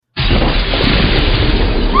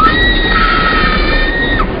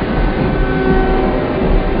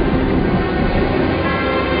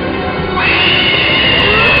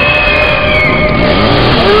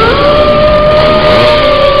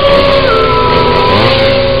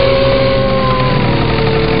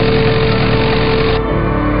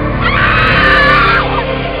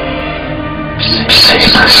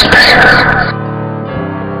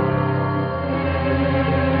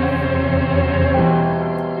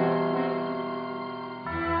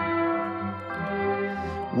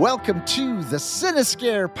Welcome to the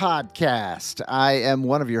Cinescare podcast. I am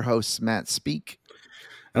one of your hosts, Matt Speak.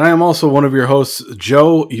 And I am also one of your hosts,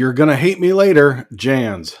 Joe, you're going to hate me later,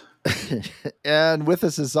 Jans. And with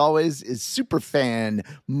us, as always, is superfan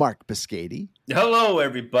Marc Biscati. Hello,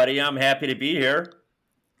 everybody. I'm happy to be here.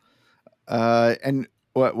 And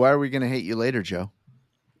why are we going to hate you later, Joe?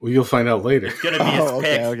 Well, you'll find out later. It's going to be his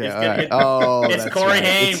pick. It's it's Corey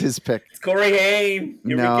Haim. It's his pick. It's Corey Haim.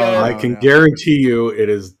 Here we go. I can guarantee you it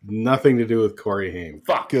is nothing to do with Corey Haim.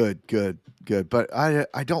 Fuck. Good. But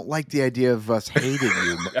I don't like the idea of us hating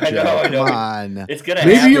you, Joe. I know. Come on. It's going to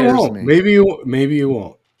Maybe happen. you won't. Maybe you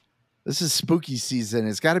won't. This is spooky season.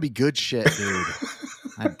 It's got to be good shit, dude.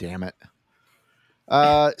 God damn it.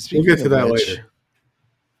 We'll get to that later.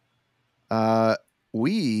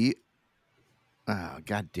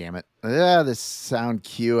 God damn it. Yeah, this sound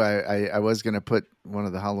cue. I was going to put one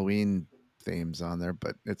of the Halloween themes on there,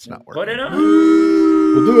 but it's not working. Put it on.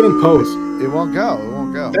 We'll do it in post. It won't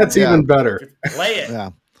go. That's even better. Just play it. Yeah.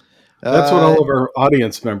 That's what all of our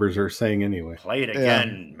audience members are saying anyway. Play it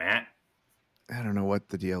again, Matt. I don't know what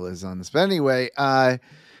the deal is on this. But anyway,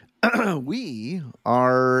 we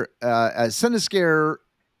are a Cinescare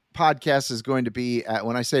podcast is going to be at,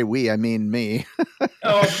 when I say we, I mean me.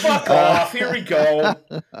 Oh, fuck off. Here we go.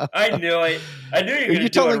 I knew it. I knew you were going to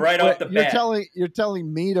do it right off the bat. You're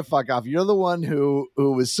telling me to fuck off. You're the one who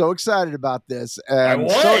was so excited about this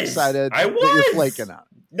and so excited that you're flaking out.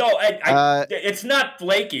 No, it's not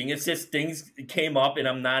flaking. It's just things came up and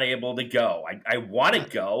I'm not able to go. I want to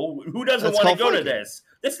go. Who doesn't want to go to this?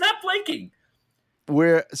 It's not flaking.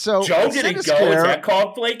 Joe didn't go. Is that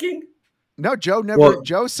called flaking? No, Joe never. Well,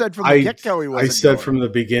 Joe said from the get-go he wasn't. I said going. from the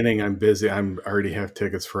beginning I'm busy. I already have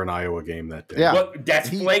tickets for an Iowa game that day. Yeah, well, that's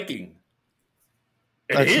flaking.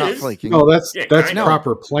 That's not flaking. No, that's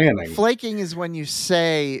proper planning. Flaking is when you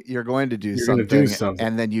say you're going to do something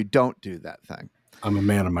and then you don't do that thing. I'm a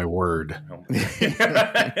man of my word.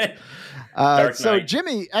 So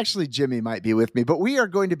Jimmy might be with me, but we are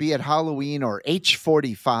going to be at Halloween or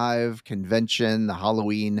H45 convention, the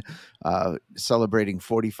Halloween, celebrating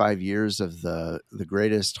 45 years of the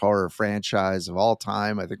greatest horror franchise of all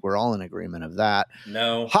time. I think we're all in agreement of that.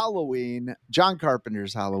 No. Halloween, John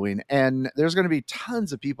Carpenter's Halloween. And there's going to be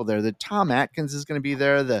tons of people there. Tom Atkins is going to be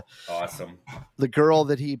there. Awesome. The girl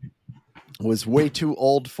that he was way too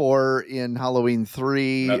old for in Halloween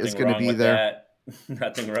 3 is going to be there.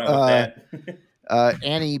 Nothing wrong with that.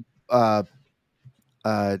 Annie,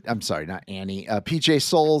 I'm sorry, not Annie. PJ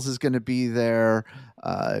Souls is going to be there.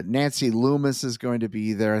 Nancy Loomis is going to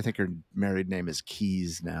be there. I think her married name is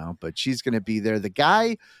Keys now, but she's going to be there. The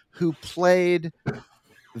guy who played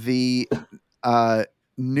the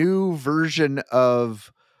new version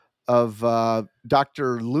of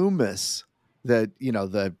Dr. Loomis,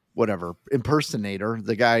 the whatever impersonator,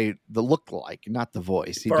 the guy, the look-alike, not the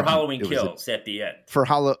voice. For Halloween Kills at the end. For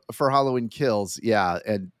Halloween Kills, yeah,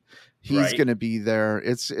 and he's going to be there.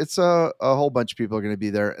 It's a whole bunch of people are going to be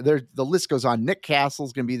there. The list goes on. Nick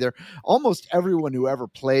Castle's going to be there. Almost everyone who ever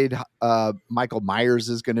played Michael Myers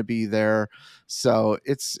is going to be there. So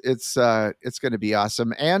it's going to be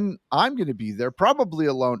awesome. And I'm going to be there, probably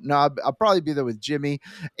alone. No, I'll probably be there with Jimmy,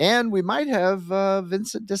 and we might have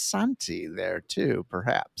Vincent DeSanti there too,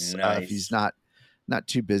 perhaps, if he's not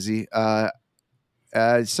too busy.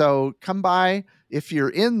 So come by if you're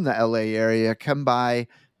in the LA area. Come by.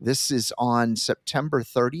 This is on September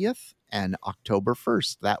 30th and October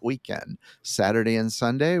 1st, that weekend. Saturday and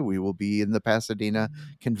Sunday, we will be in the Pasadena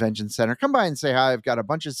Convention Center. Come by and say hi. I've got a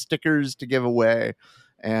bunch of stickers to give away,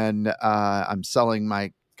 and I'm selling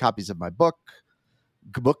my copies of my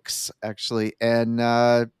books, actually. And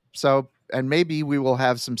and maybe we will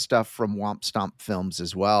have some stuff from Womp Stomp Films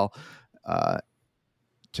as well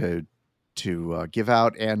to give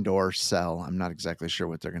out and or sell. I'm not exactly sure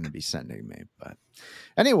what they're going to be sending me, but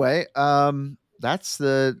anyway, that's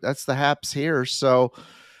the haps here. So,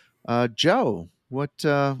 Joe, what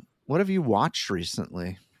have you watched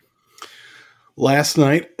recently? Last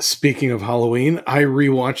night, speaking of Halloween, I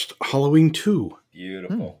rewatched Halloween 2.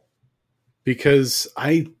 Beautiful. Because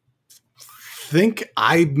I think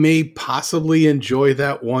I may possibly enjoy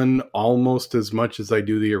that one almost as much as I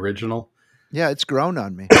do the original. Yeah, it's grown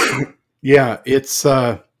on me. Yeah, it's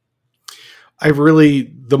the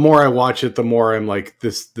more I watch it, the more I'm like,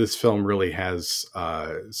 this film really has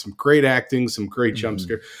some great acting, some great jump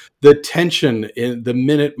scare. The tension in the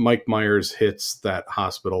minute Mike Myers hits that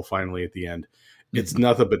hospital finally at the end, it's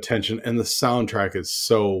nothing but tension, and the soundtrack is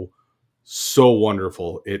so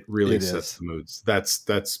wonderful. It really sets the moods.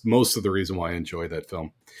 That's most of the reason why I enjoy that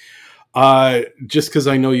film. Just because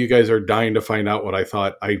I know you guys are dying to find out what I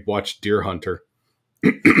thought. I watched Deer Hunter.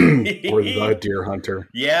 or the deer hunter.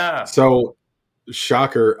 Yeah. So,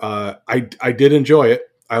 shocker. I did enjoy it.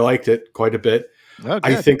 I liked it quite a bit. Oh,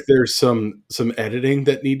 I think there's some editing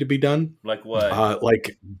that need to be done. Like what?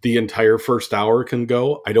 Like the entire first hour can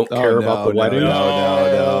go. I don't care about the wedding.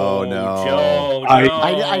 No. Joe,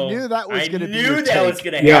 I knew that was going to be your take. Was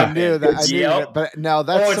going to happen. I knew that. But no,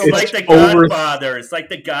 that's it's like The Godfather. It's like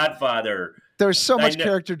The Godfather. There's so much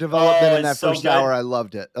character development in that first hour. I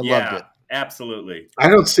loved it. I loved it. Absolutely. I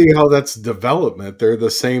don't see how that's development. They're the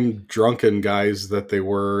same drunken guys that they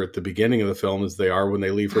were at the beginning of the film as they are when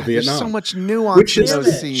they leave for Vietnam. There's so much nuance in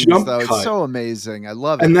those scenes, though. It's so amazing. I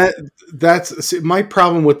love it. And that's my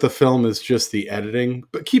problem with the film is just the editing.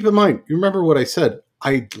 But keep in mind, you remember what I said.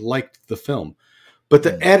 I liked the film, but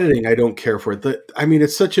the editing I don't care for.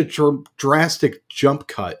 It's such a drastic jump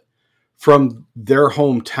cut from their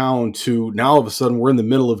hometown to now all of a sudden we're in the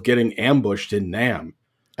middle of getting ambushed in Nam.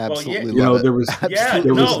 Absolutely, there was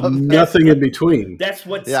nothing in between. That's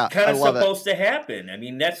what's kind of supposed to happen. I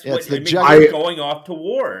mean, that's what you're going off to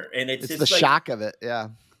war, and it's the shock of it. Yeah,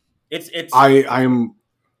 it's. I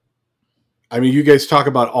mean, you guys talk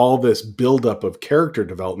about all this buildup of character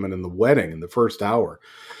development in the wedding in the first hour,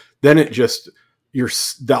 then it just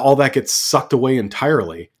all that gets sucked away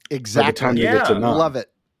entirely. Exactly. By the time you get to Nam.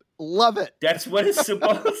 Love it. That's what it's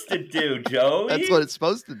supposed to do, Joey. That's what it's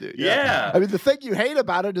supposed to do. Yeah. I mean, the thing you hate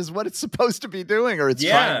about it is what it's supposed to be doing or it's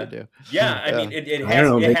trying to do. Yeah. I mean, it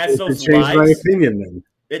has those lives. My opinion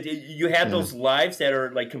then. You have those lives that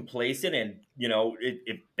are like complacent and,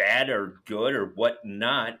 it bad or good or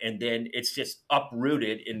whatnot. And then it's just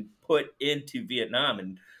uprooted and put into Vietnam.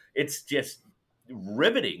 And it's just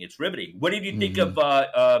riveting. It's riveting. What did you think of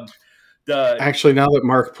Actually, now that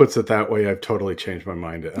Mark puts it that way, I've totally changed my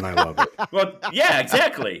mind, and I love it. Well, yeah,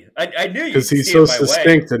 exactly. I knew you because he's so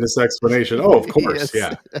succinct in his explanation. Oh, of course,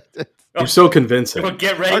 yeah. You're so convincing. Well,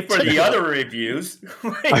 get ready for the other reviews.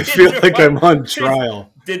 I feel like I'm on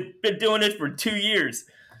trial. Been doing this for 2 years.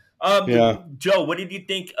 Joe, what did you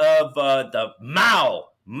think of the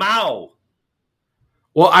Mao?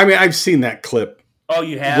 Well, I mean, I've seen that clip. Oh,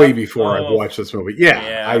 you have? Way before I've watched this movie.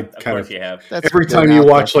 Yeah, I kind of. You have. Every time you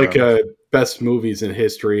watch like best movies in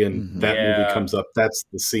history and that movie comes up, that's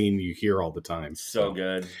the scene you hear all the time. So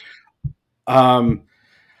good.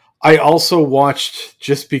 I also watched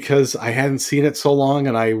just because I hadn't seen it so long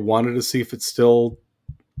and I wanted to see if it still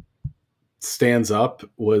stands up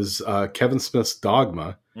was Kevin Smith's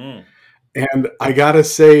Dogma. And I gotta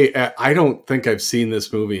say, I don't think I've seen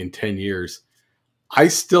this movie in 10 years. I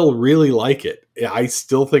still really like it. I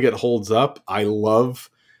still think it holds up. I love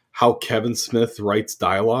how Kevin Smith writes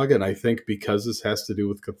dialogue. And I think because this has to do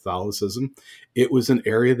with Catholicism, it was an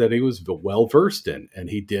area that he was well versed in. And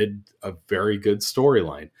he did a very good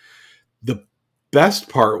storyline. The best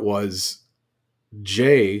part was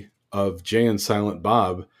Jay of Jay and Silent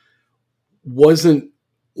Bob wasn't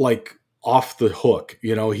like off the hook.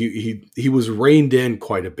 He was reined in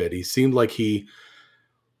quite a bit. He seemed like he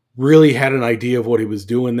really had an idea of what he was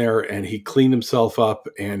doing there, and he cleaned himself up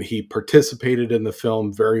and he participated in the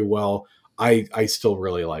film very well. I still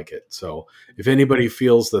really like it. So if anybody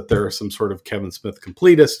feels that they're some sort of Kevin Smith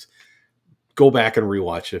completist, go back and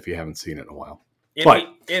rewatch it if you haven't seen it in a while.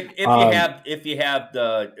 If you have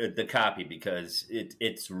the copy, because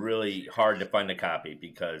it's really hard to find a copy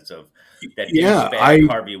because of that.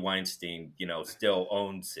 Harvey Weinstein, still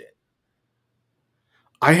owns it.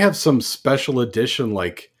 I have some special edition,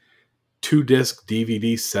 like 2-disc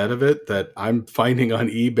DVD set of it that I'm finding on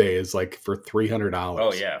eBay is like for $300.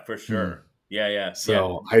 Oh yeah, for sure. Yeah.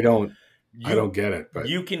 So I don't get it, but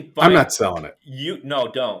I'm not selling it.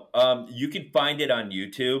 Don't. You can find it on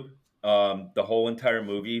YouTube. The whole entire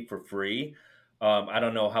movie for free. I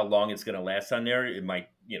don't know how long it's going to last on there. It might,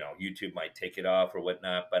 YouTube might take it off or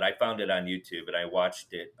whatnot, but I found it on YouTube and I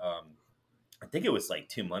watched it. I think it was like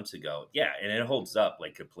 2 months ago. Yeah. And it holds up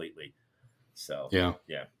like completely. So, yeah.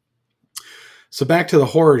 So back to the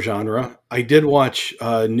horror genre. I did watch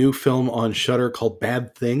a new film on Shudder called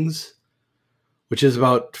Bad Things, which is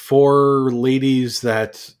about 4 ladies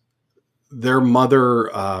that their mother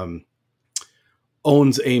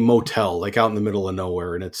owns a motel, like out in the middle of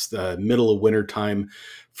nowhere, and it's the middle of wintertime.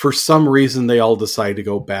 For some reason, they all decide to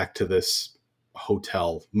go back to this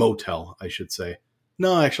motel, I should say.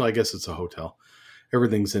 No, actually, I guess it's a hotel.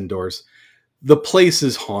 Everything's indoors. The place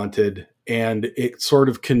is haunted, and it sort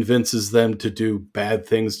of convinces them to do bad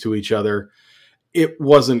things to each other. It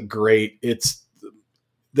wasn't great.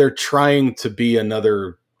 They're trying to be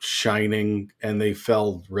another Shining, and they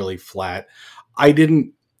fell really flat.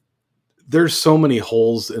 There's so many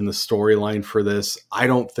holes in the storyline for this. I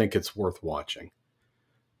don't think it's worth watching.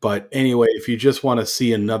 But anyway, if you just want to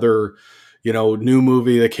see another, new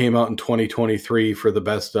movie that came out in 2023 for the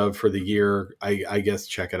best of for the year, I guess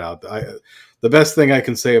check it out. The best thing I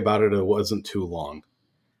can say about it wasn't too long.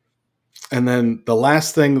 And then the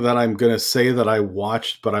last thing that I'm going to say that I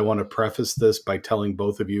watched, but I want to preface this by telling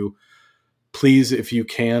both of you, please, if you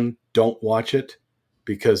can, don't watch it,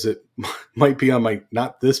 because it might be on my,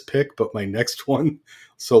 not this pick, but my next one.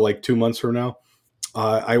 So like 2 months from now,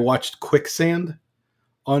 I watched Quicksand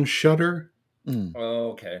on Shudder.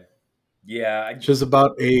 Oh, okay. Yeah. Which is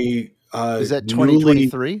about a is that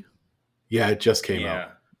 2023? Yeah, it just came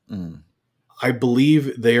out. I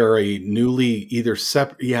believe they are a newly either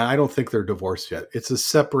separate. Yeah, I don't think they're divorced yet. It's a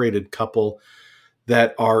separated couple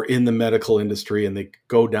that are in the medical industry, and they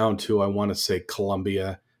go down to, I want to say,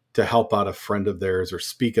 Colombia to help out a friend of theirs or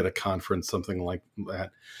speak at a conference, something like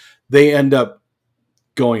that. They end up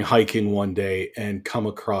going hiking one day and come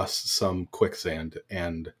across some quicksand,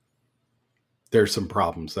 and there's some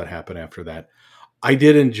problems that happen after that. I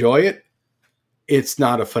did enjoy it. It's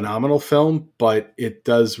not a phenomenal film, but it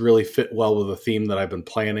does really fit well with a theme that I've been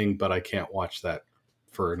planning, but I can't watch that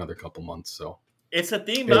for another couple months. So it's a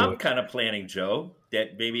theme I'm kind of planning, Joe,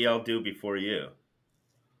 that maybe I'll do before you.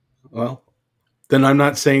 Well, then I'm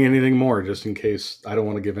not saying anything more, just in case. I don't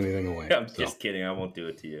want to give anything away. I'm just kidding. I won't do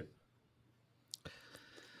it to you.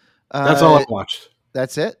 That's all I watched.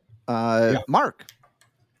 That's it. Mark.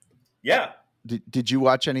 Yeah. Did you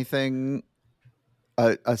watch anything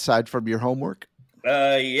aside from your homework?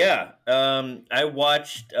 Yeah. I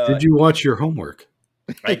watched. Did you watch your homework?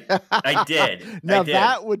 I did. Now I did.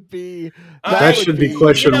 that would be. That should be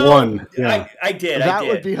question one. Yeah, I did. That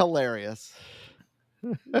would be hilarious.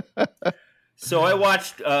 So I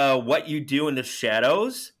watched What You Do in the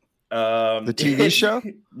Shadows. The TV show?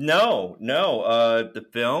 No. The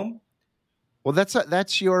film. Well,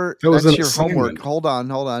 that's your homework. Hold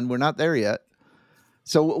on. We're not there yet.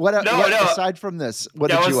 So what aside from this, what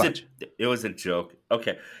did you watch? It was a joke.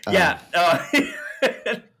 Okay. Yeah.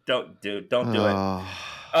 Don't do it.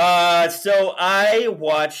 So I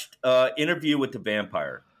watched Interview with the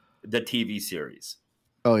Vampire, the TV series.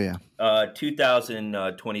 Oh yeah.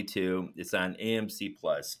 2022. It's on AMC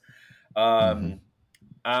Plus.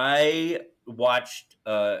 I watched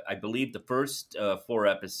I believe the first 4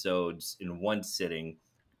 episodes in one sitting.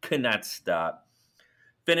 Could not stop.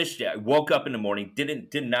 Finished it. I woke up in the morning,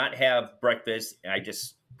 did not have breakfast. I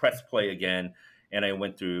just pressed play again, and I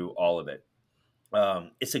went through all of it.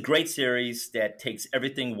 It's a great series that takes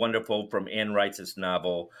everything wonderful from Anne Rice's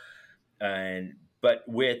novel, but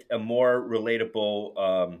with a more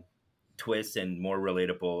relatable twist and more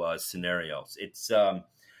relatable scenarios. It's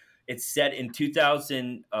set in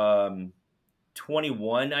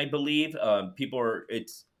 2021, I believe. People are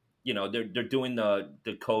they're doing the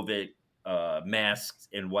COVID masks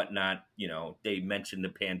and whatnot. They mentioned the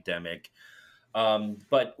pandemic.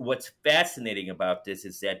 But what's fascinating about this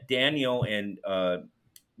is that Daniel and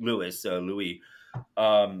Louis,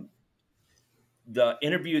 the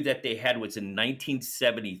interview that they had was in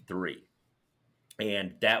 1973,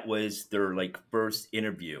 and that was their first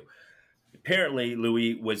interview. Apparently,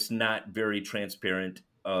 Louis was not very transparent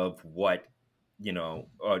of what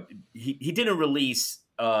he didn't release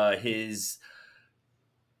his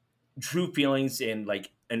true feelings and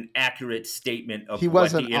an accurate statement of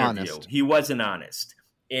what the interview. Honest. He wasn't honest.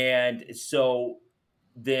 And so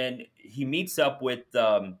then he meets up with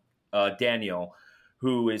Daniel,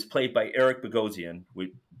 who is played by Eric Bogosian,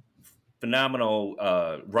 phenomenal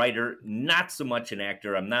writer, not so much an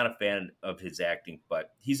actor. I'm not a fan of his acting,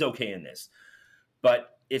 but he's okay in this.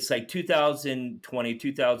 But it's like 2020,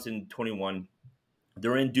 2021.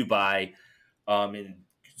 They're in Dubai, in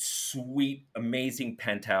sweet, amazing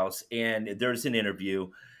penthouse, and there's an interview,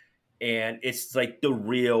 and it's like the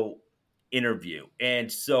real interview.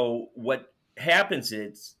 And so what happens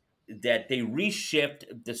is that they reshift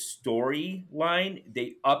the storyline,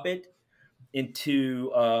 they up it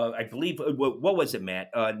into I believe what was it, Matt?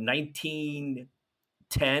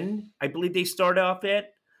 1910, I believe they start off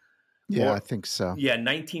at. Yeah, I think so. Yeah,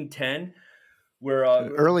 1910. Where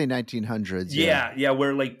early 1900s. Yeah,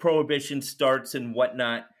 where prohibition starts and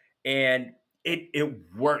whatnot, and it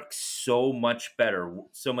works so much better,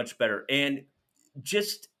 and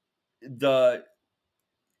just the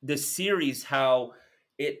series, how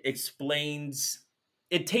it explains,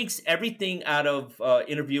 it takes everything out of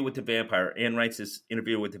Interview with the Vampire. Anne Rice's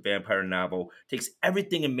Interview with the Vampire novel takes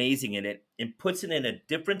everything amazing in it and puts it in a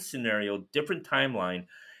different scenario, different timeline.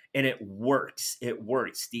 And it works.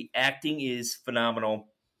 The acting is phenomenal.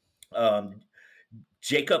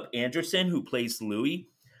 Jacob Anderson, who plays Louis,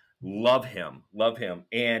 Love him, love him.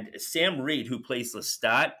 And Sam Reed, who plays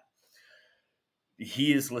Lestat,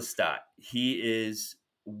 he is Lestat. He is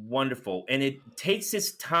wonderful, and it takes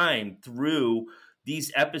his time through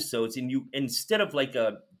these episodes. And you, instead of like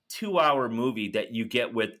a 2-hour movie that you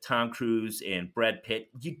get with Tom Cruise and Brad Pitt,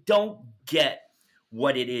 you don't get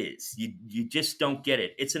what it is. You just don't get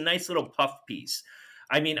it. It's a nice little puff piece.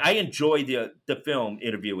 I mean, I enjoy the film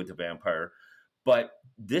Interview with the Vampire, but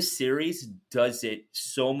this series does it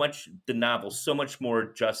so much, the novel, so much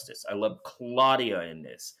more justice. I love Claudia in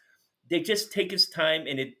this. They just take his time,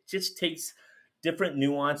 and it just takes different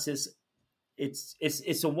nuances.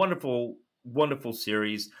 It's a wonderful, wonderful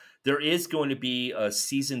series. There is going to be a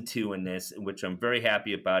season 2 in this, which I'm very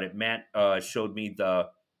happy about it. Matt showed me the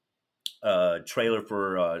trailer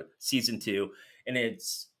for season 2, and it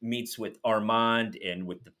meets with Armand and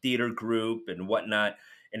with the theater group and whatnot.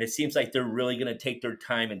 And it seems like they're really going to take their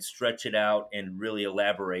time and stretch it out and really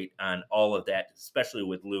elaborate on all of that, especially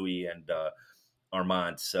with Louis and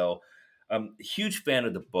Armand. So I'm a huge fan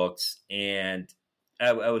of the books, and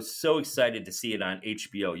I was so excited to see it on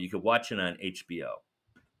HBO. You could watch it on HBO.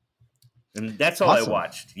 And that's all Awesome. I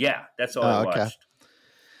watched. Yeah, that's all I watched.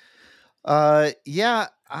 Yeah,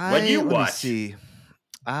 What you let watch? me see.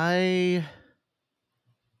 I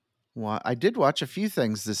did watch a few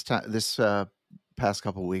things this past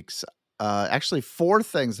couple weeks. Actually, 4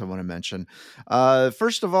 things I want to mention.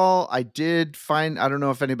 First of all, I did find, I don't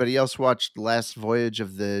know if anybody else watched Last Voyage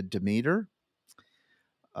of the Demeter.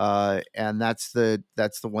 And that's the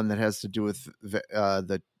one that has to do with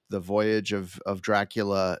the voyage of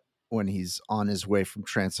Dracula when he's on his way from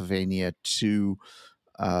Transylvania to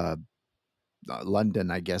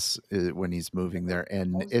London, I guess, when he's moving there.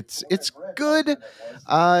 And it's good.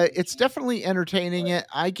 It's definitely entertaining.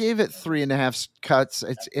 I gave it 3.5 cuts.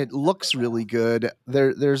 It looks really good.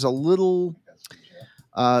 There's a little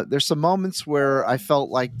there's some moments where I felt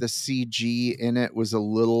like the CG in it was a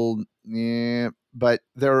little but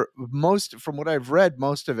from what I've read,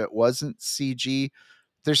 most of it wasn't CG.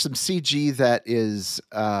 There's some CG that is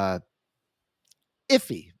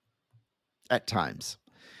iffy at times,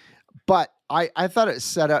 but I thought it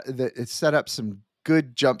set up some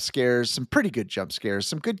good jump scares, some pretty good jump scares,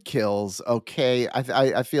 some good kills. Okay,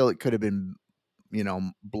 I feel it could have been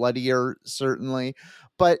bloodier, certainly,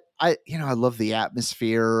 but I love the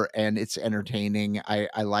atmosphere, and it's entertaining.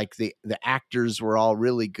 I like the actors were all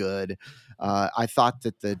really good. I thought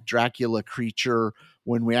that the Dracula creature,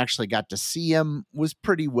 when we actually got to see him, was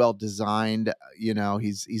pretty well designed.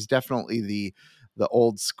 He's definitely the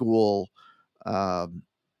old school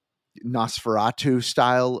Nosferatu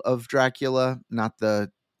style of Dracula, not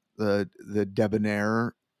the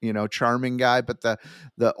debonair, charming guy, but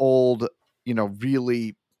the old,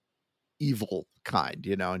 really evil kind,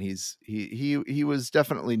 and he was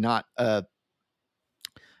definitely not at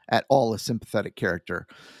all a sympathetic character.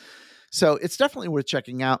 So it's definitely worth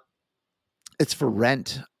checking out. It's for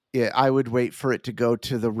rent. Yeah, I would wait for it to go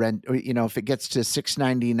to the rent. If it gets to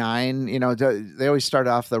 $6.99, they always start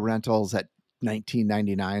off the rentals at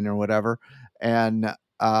 $19.99 or whatever, and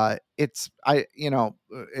it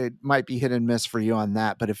might be hit and miss for you on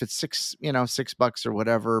that. But if it's $6 or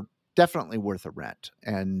whatever, definitely worth a rent,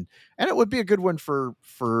 and it would be a good one for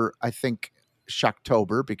I think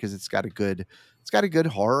Shocktober, because it's got a good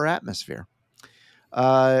horror atmosphere.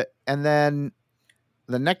 And then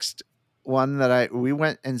the next one that we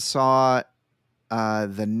went and saw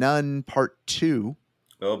The Nun Part 2.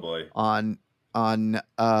 Oh boy. On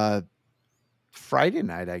Friday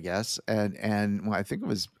night, I guess, and well, I think it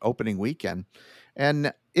was opening weekend,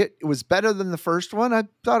 and it was better than the first one. I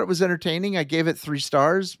thought it was entertaining. I gave it 3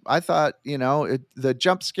 stars. I thought, the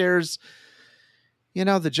jump scares,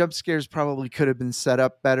 probably could have been set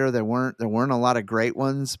up better. There weren't a lot of great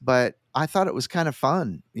ones, but I thought it was kind of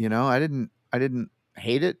fun. I didn't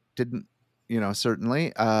hate it. Didn't,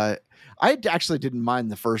 certainly. I actually didn't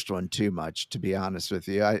mind the first one too much, to be honest with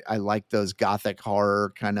you. I like those gothic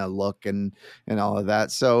horror kind of look and all of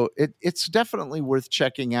that. So it's definitely worth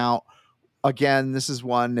checking out. Again, this is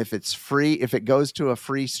one, if it's free, if it goes to a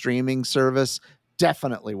free streaming service,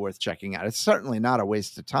 definitely worth checking out. It's certainly not a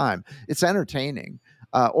waste of time. It's entertaining.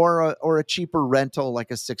 Or a cheaper rental, like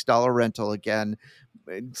a $6 rental. Again,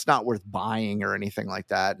 it's not worth buying or anything like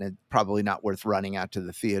that, and it's probably not worth running out to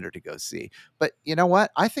the theater to go see. But you know what?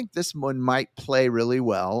 I think this one might play really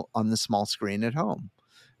well on the small screen at home.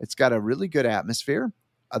 It's got a really good atmosphere.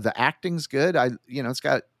 The acting's good. It's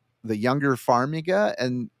got the younger Farmiga,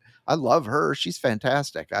 and I love her. She's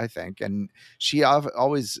fantastic, I think. And she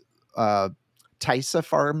always Taissa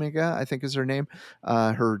Farmiga, I think is her name.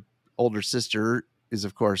 Her older sister is,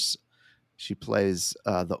 of course, she plays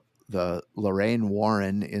the Lorraine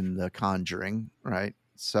Warren in The Conjuring, right?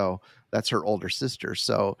 So that's her older sister.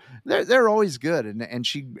 So they're always good, and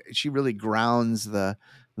she really grounds the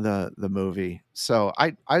movie. So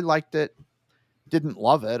I liked it. Didn't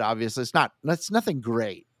love it, obviously. It's nothing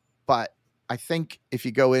great, but I think if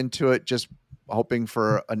you go into it just hoping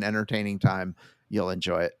for an entertaining time, you'll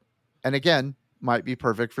enjoy it. And again, might be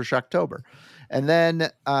perfect for Shocktober. And then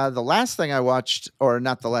the last thing I watched, or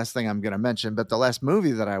not the last thing I'm going to mention, but the last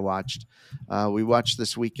movie that I watched, we watched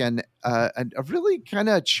this weekend, a really kind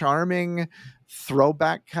of charming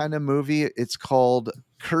throwback kind of movie. It's called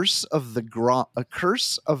Curse of the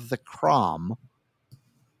Crom,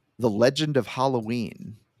 The Legend of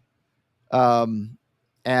Halloween.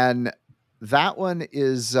 And that one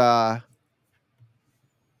is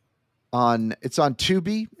it's on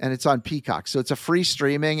Tubi and it's on Peacock. So it's a free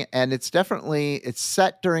streaming, and it's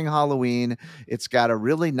set during Halloween. It's got a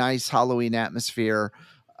really nice Halloween atmosphere.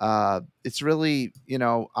 It's really,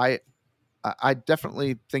 I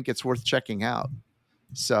definitely think it's worth checking out.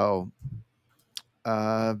 So,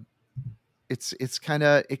 it kind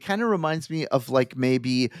of reminds me of like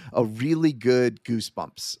maybe a really good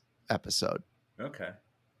Goosebumps episode. Okay.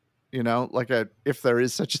 If there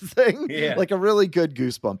is such a thing, like a really good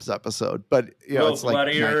Goosebumps episode, but it's like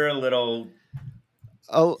bloodier, a little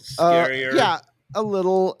scarier. Yeah, a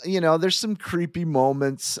little. There's some creepy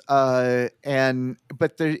moments, but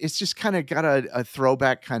it's just kind of got a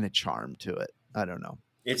throwback kind of charm to it. I don't know.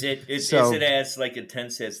 Is it as like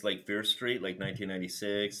intense as like Fear Street, like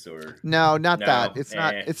 1996, or no, that. It's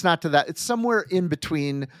not. It's not to that. It's somewhere in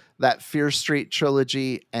between that Fear Street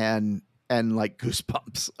trilogy and like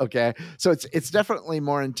Goosebumps. Okay, so it's definitely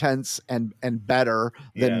more intense and better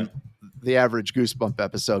than the average Goosebump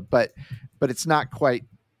episode, but it's not quite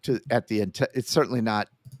it's certainly not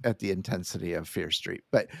at the intensity of Fear Street.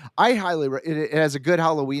 But I it has a good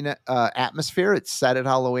Halloween atmosphere. It's set at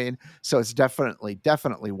Halloween, so it's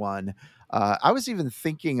definitely one. I was even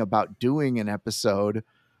thinking about doing an episode,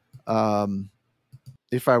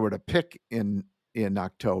 if I were to pick in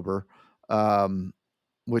October,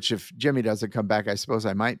 which if Jimmy doesn't come back, I suppose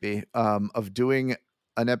I might be, of doing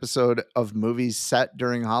an episode of movies set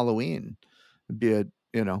during Halloween. It'd be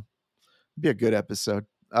a good episode.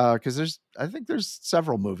 Because I think there's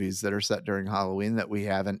several movies that are set during Halloween that we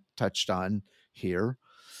haven't touched on here.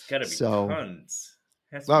 It's got to be tons.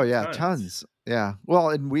 Tons. Yeah.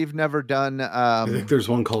 Well, and we've never done. I think there's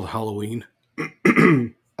one called Halloween.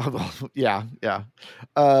 Yeah.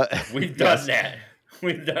 We've done that.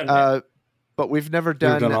 We've done that. But we've never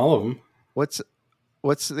done. We've done all of them. What's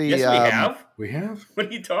the? Yes, we have. We have. What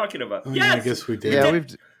are you talking about? Oh, yes, yeah, I guess we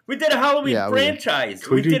did. We did a Halloween franchise.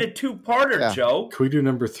 We did a two-parter, Joe. Can we do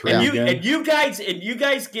number 3 again? And you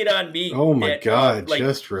guys get on me. Oh my God!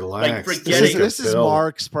 Just relax. Like this is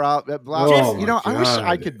Marc's problem. I wish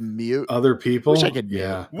I could mute other people. I wish I could mute.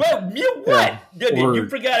 Yeah. Well, mute what? Yeah. You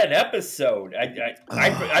forgot an episode.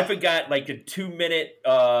 I forgot like a 2-minute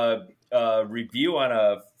review on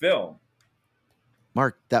a film.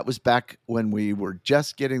 Marc, that was back when we were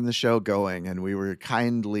just getting the show going, and we were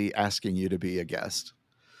kindly asking you to be a guest.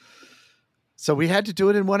 So we had to do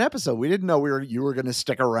it in one episode. We didn't know you were going to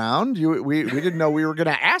stick around. We didn't know we were going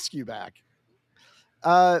to ask you back.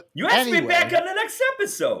 You asked me back on the next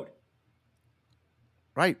episode.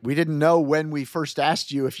 Right. We didn't know when we first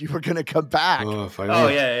asked you if you were going to come back. If I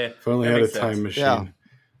only had a time machine.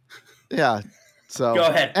 Yeah. So go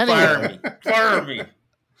ahead. Anyway. Fire me.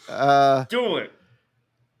 Do it.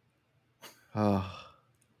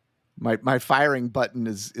 My firing button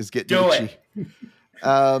is getting do itchy.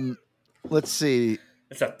 Let's see.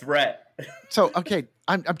 It's a threat. So okay,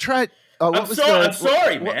 I'm trying. I'm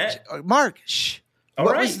sorry, man. Marc, shh.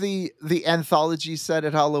 What was the anthology set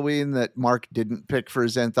at Halloween that Marc didn't pick for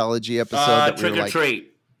his anthology episode? Trick or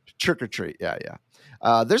Treat. Trick or Treat. Yeah.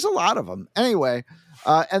 There's a lot of them. Anyway,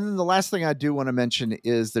 and then the last thing I do want to mention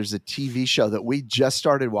is there's a TV show that we just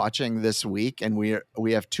started watching this week, and we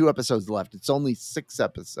have 2 episodes left. It's only 6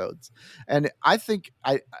 episodes, and I think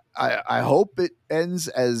I hope it ends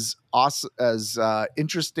as awesome, as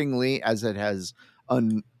interestingly as it has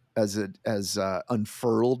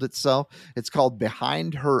unfurled itself. It's called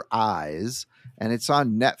Behind Her Eyes, and it's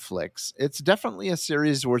on Netflix. It's definitely a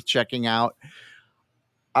series worth checking out.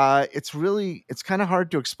 It's kind of hard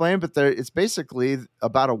to explain, but it's basically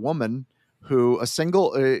about a woman who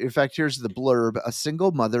in fact, here's the blurb. A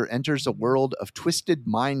single mother enters a world of twisted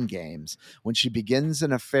mind games when she begins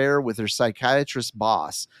an affair with her psychiatrist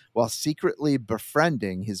boss while secretly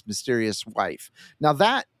befriending his mysterious wife. Now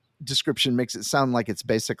that description makes it sound like it's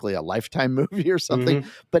basically a Lifetime movie or something,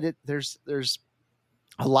 but there's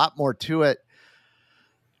a lot more to it.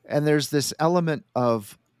 And there's this element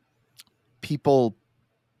of people,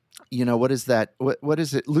 what is that? What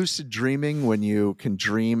is it? Lucid dreaming, when you can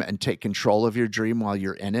dream and take control of your dream while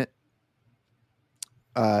you're in it.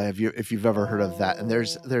 If you've ever heard of that, and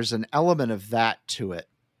there's an element of that to it.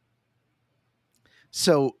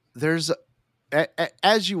 So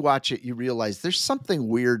as you watch it, you realize there's something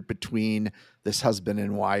weird between this husband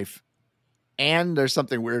and wife, and there's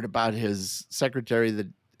something weird about his secretary that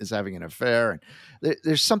is having an affair, and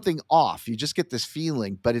there's something off. You just get this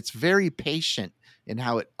feeling, but it's very patient in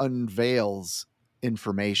how it unveils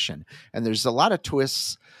information, and there's a lot of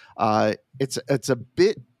twists. It's a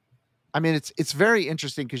bit. I mean, it's very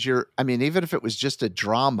interesting because even if it was just a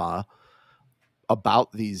drama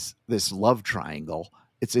about this love triangle,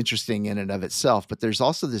 it's interesting in and of itself, but there's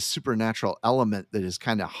also this supernatural element that is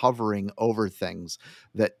kind of hovering over things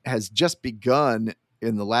that has just begun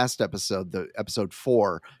in the last episode, the episode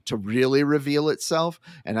 4, to really reveal itself.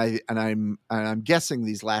 And I'm guessing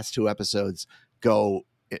these last 2 episodes go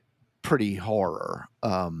pretty horror.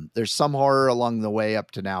 There's some horror along the way up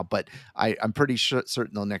to now, but I'm pretty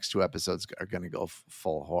certain the next 2 episodes are going to go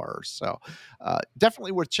full horror. So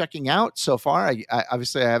definitely worth checking out so far. I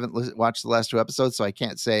obviously I haven't watched the last 2 episodes, so I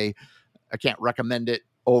can't recommend it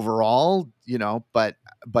overall, but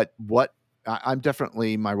what I'm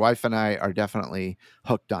definitely, my wife and I are definitely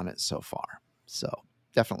hooked on it so far. So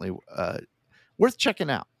definitely worth checking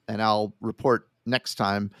out, and I'll report next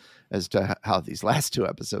time as to how these last 2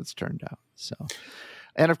 episodes turned out. So,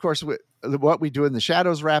 and of course, What We Do in the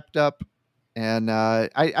Shadows wrapped up, and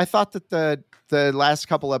I thought that the last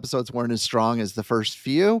couple episodes weren't as strong as the first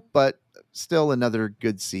few, but still another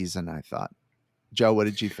good season, I thought. Joe, what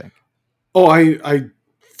did you think? Oh, I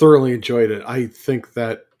thoroughly enjoyed it. I think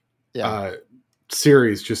that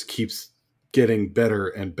series just keeps getting better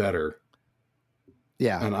and better.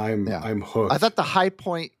 Yeah, and I'm hooked. I thought the high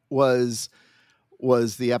point was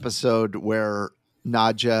the episode where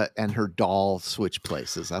Nadja and her doll switch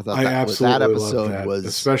places. I thought that episode love that. was,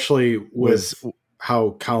 especially with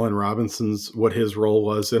how Colin Robinson's, what his role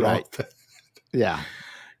was in all that.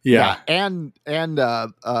 Yeah. And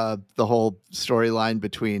the whole storyline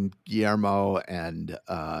between Guillermo and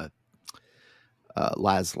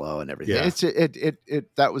Laszlo and everything. Yeah.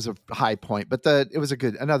 That was a high point, but it was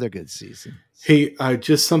another good season. Hey,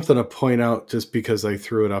 just something to point out, just because I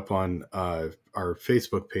threw it up on our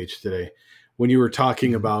Facebook page today. When you were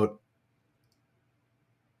talking about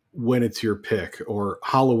when it's your pick or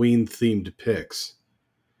Halloween themed picks,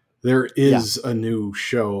 there is a new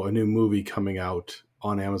movie coming out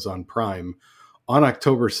on Amazon Prime on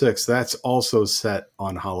October 6th. That's also set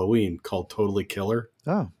on Halloween, called Totally Killer.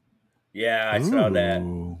 Oh. Yeah, I saw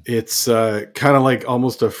that. It's kind of like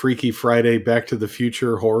almost a Freaky Friday Back to the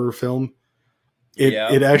Future horror film.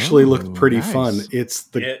 It actually looked pretty fun. It's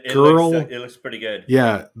the girl. It looks pretty good.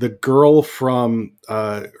 Yeah, the girl from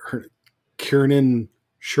Kiernan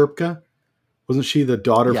Shipka. Wasn't she the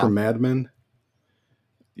daughter from Mad Men?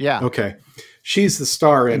 Yeah. Okay. She's the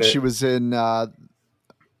star in it. And she was in.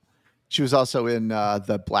 She was also in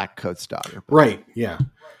The Black Coat's Daughter. Right. Yeah.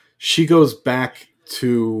 She goes back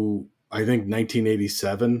to, I think,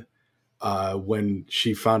 1987. When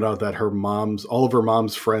she found out that all of her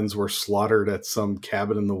mom's friends were slaughtered at some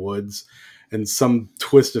cabin in the woods, and some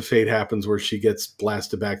twist of fate happens where she gets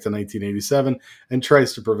blasted back to 1987 and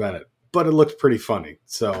tries to prevent it. But it looked pretty funny.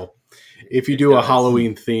 So if you do a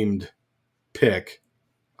Halloween themed pick,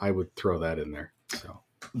 I would throw that in there. So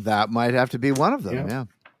that might have to be one of them. Yeah.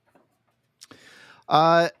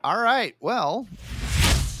 All right. Well,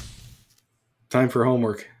 time for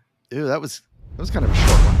homework. Ew, that was kind of a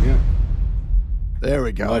short one. Yeah. There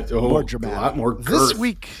we go. More dramatic. A lot more girth. This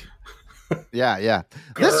week. Yeah.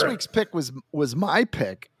 This week's pick was my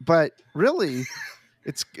pick, but really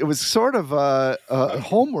it was sort of a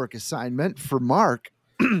homework assignment for Mark,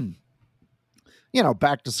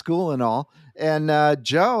 back to school and all. And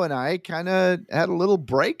Joe and I kind of had a little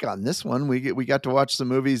break on this one. We got to watch some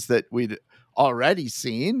movies that we'd already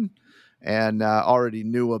seen and already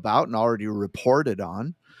knew about and already reported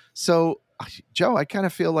on. So, Joe, I kind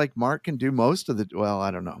of feel like Mark can do most of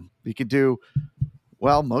I don't know. He could do,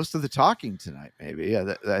 most of the talking tonight, maybe.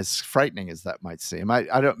 Yeah, as frightening as that might seem.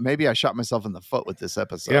 Maybe I shot myself in the foot with this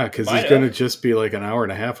episode. Yeah, because it's going to just be like an hour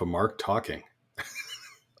and a half of Mark talking.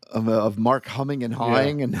 Of Mark humming and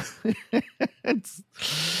hawing. Yeah. And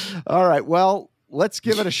all right, well, let's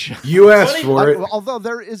give it a shot. You asked for it. Although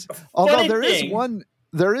there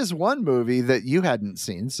is one movie that you hadn't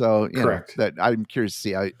seen, so correct. That I'm curious to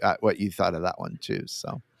see what you thought of that one too.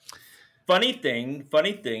 So, funny thing.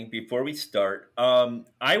 Before we start,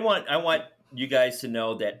 I want you guys to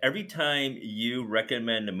know that every time you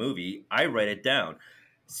recommend a movie, I write it down.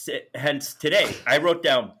 Hence, today I wrote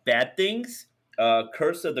down Bad Things,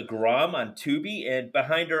 Curse of the Grom on Tubi, and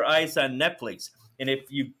Behind Her Eyes on Netflix. And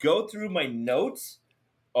if you go through my notes,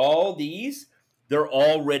 all these, they're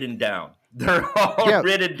all written down. They're all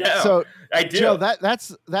written down. So I do. Joe,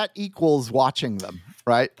 that equals watching them,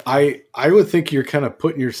 right? I would think you're kind of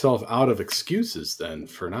putting yourself out of excuses then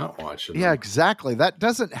for not watching them. Yeah, exactly. That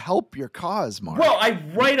doesn't help your cause, Mark. Well, I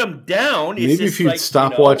write them down. It's Maybe just if you'd like,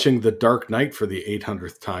 stop watching The Dark Knight for the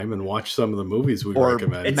 800th time and watch some of the movies we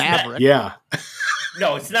recommend. It's Maverick. Yeah.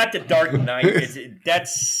 No, it's not The Dark Knight.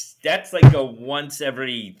 That's like a once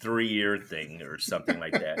every 3-year thing or something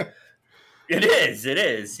like that. It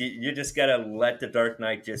is. You just got to let The Dark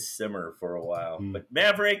Knight just simmer for a while. But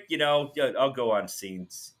Maverick, I'll go on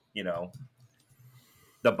scenes, the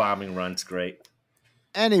bombing run's great.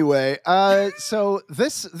 Anyway, so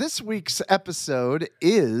this week's episode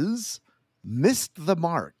is Missed the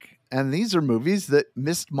Mark. And these are movies that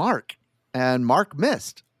missed Mark. And Mark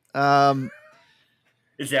missed.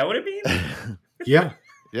 Is that what it means? Yeah.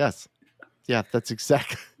 Yes. Yeah, that's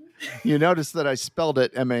exactly. You notice that I spelled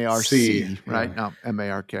it M-A-R-C, right? Yeah. No,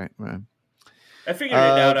 M-A-R-K. I figured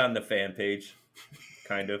it out on the fan page,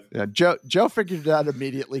 kind of. Yeah, Joe figured it out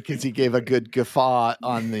immediately because he gave a good guffaw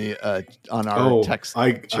on the on our text.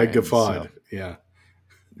 I chain, guffawed. So. Yeah.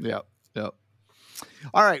 Yep.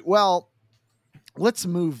 All right. Well, let's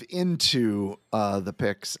move into the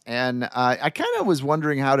picks, and I kind of was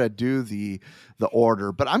wondering how to do the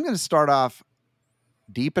order, but I'm going to start off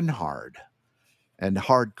deep and hard. And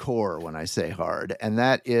hardcore when I say hard, and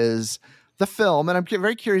that is the film. And I'm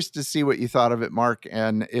very curious to see what you thought of it, Mark,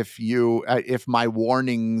 and if my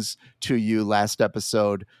warnings to you last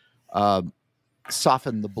episode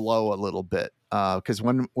softened the blow a little bit. Because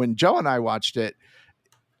when Joe and I watched it,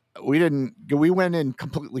 we went in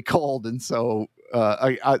completely cold, and so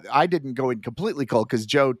I didn't go in completely cold because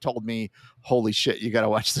Joe told me, "Holy shit, you got to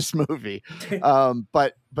watch this movie."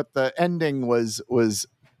 But the ending was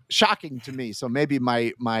shocking to me. So maybe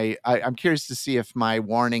I'm curious to see if my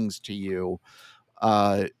warnings to you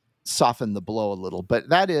soften the blow a little. But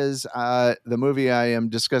that is the movie I am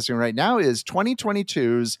discussing right now is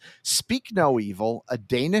 2022's Speak No Evil. A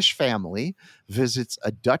Danish family visits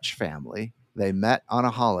a Dutch family they met on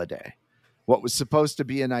a holiday. What was supposed to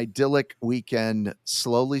be an idyllic weekend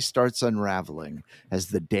slowly starts unraveling as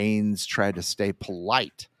the Danes try to stay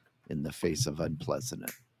polite in the face of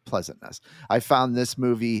unpleasantness. I found this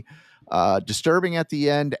movie disturbing at the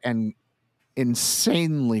end and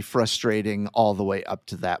insanely frustrating all the way up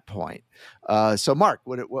to that point. So, Mark,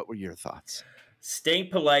 what were your thoughts? Staying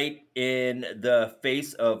polite in the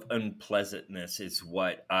face of unpleasantness is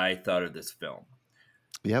what I thought of this film.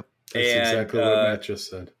 Yep. That's exactly what Matt just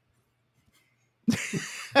said.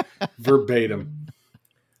 Verbatim.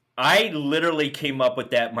 I literally came up with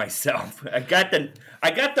that myself. I got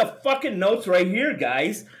the fucking notes right here,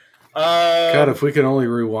 guys. God, if we can only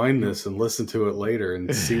rewind this and listen to it later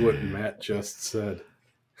and see what Matt just said.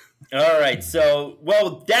 All right, so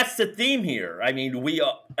that's the theme here. I mean,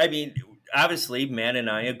 obviously, Matt and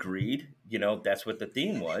I agreed. That's what the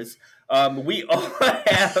theme was. We all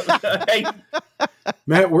have.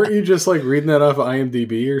 Matt, weren't you just like reading that off of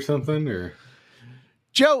IMDb or something? Or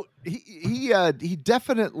Joe, he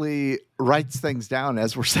definitely writes things down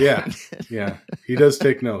as we're saying. Yeah, he does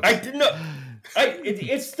take notes. I didn't know.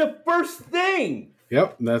 It's the first thing.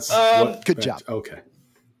 Yep, that's good job. Okay.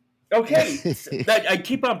 I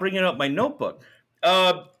keep on bringing up my notebook.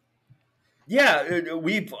 Yeah,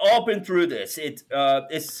 we've all been through this. It's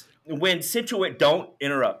when don't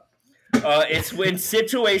interrupt. It's when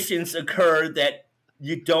situations occur that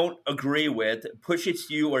you don't agree with, pushes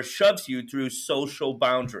you or shoves you through social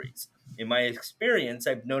boundaries. In my experience,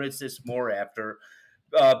 I've noticed this more after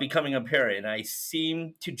becoming a parent. I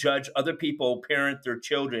seem to judge other people parent their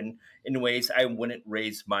children in ways I wouldn't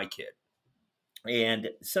raise my kid. And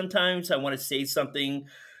sometimes I want to say something,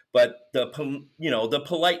 but the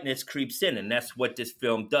politeness creeps in, and that's what this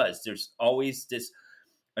film does. There's always this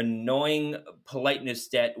annoying politeness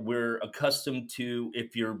that we're accustomed to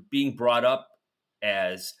if you're being brought up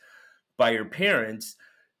as by your parents.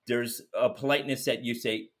 There's a politeness that you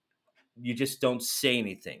just don't say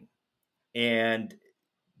anything. And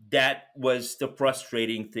that was the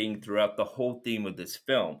frustrating thing throughout the whole theme of this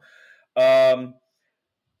film.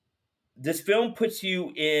 This film puts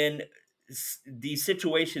you in these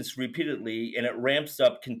situations repeatedly, and it ramps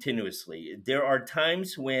up continuously. There are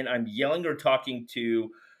times when I'm yelling or talking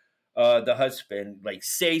to the husband, like,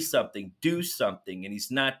 say something, do something, and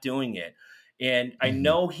he's not doing it. And I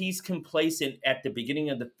know he's complacent at the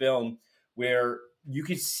beginning of the film where you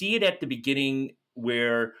could see it at the beginning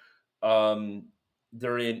where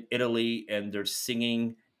they're in Italy and they're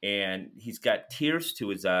singing and he's got tears to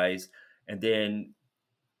his eyes, and then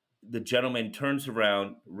the gentleman turns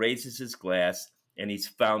around, raises his glass, and he's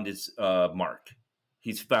found his mark.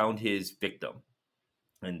 He's found his victim,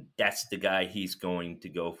 and that's the guy he's going to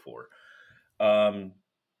go for. Um,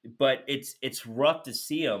 but it's rough to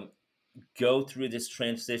see him go through this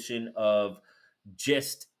transition of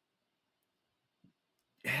just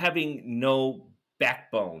having no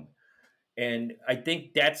backbone. And I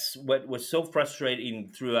think that's what was so frustrating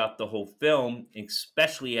throughout the whole film,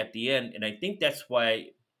 especially at the end. And I think that's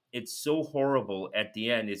why it's so horrible at the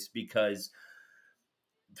end, is because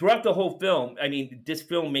throughout the whole film, I mean, this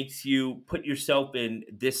film makes you put yourself in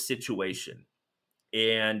this situation.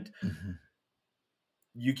 And Mhm.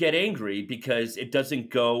 you get angry because it doesn't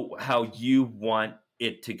go how you want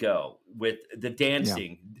it to go with the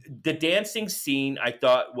dancing. The dancing scene, I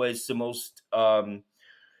thought, was the most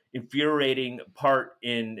infuriating part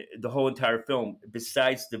in the whole entire film,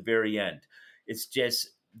 besides the very end. It's just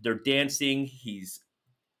they're dancing. He's,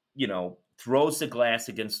 throws the glass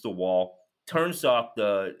against the wall, turns off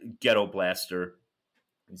the ghetto blaster,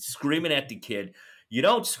 and screaming at the kid. You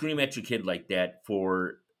don't scream at your kid like that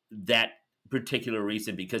for that particular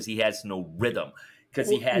reason, because he has no rhythm. Because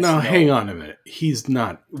he has now, no. hang on a minute. He's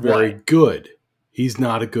not very What? good. He's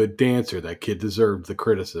not a good dancer. That kid deserved the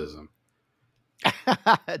criticism.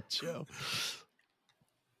 Joe.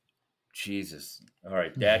 Jesus. All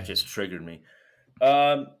right, that just triggered me.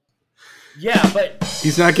 Yeah, but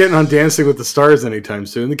He's not getting on Dancing with the Stars anytime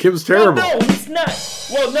soon. The kid was terrible. No, he's not.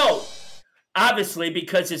 Well, no. Obviously,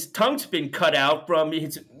 because his tongue's been cut out from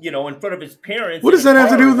his, in front of his parents. What does that have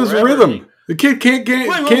to do with his wherever. rhythm? The kid can't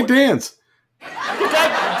dance.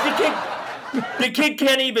 The kid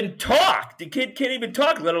can't even talk. The kid can't even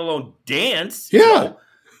talk, let alone dance. Yeah.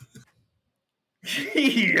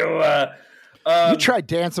 You tried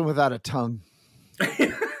dancing without a tongue.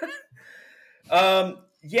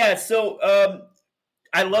 Yeah, so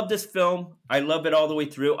I love this film. I love it all the way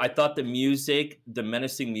through. I thought the music, the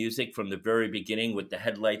menacing music from the very beginning with the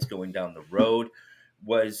headlights going down the road,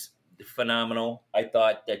 was phenomenal. I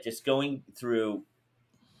thought that just going through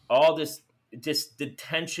all this, just the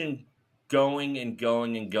tension going and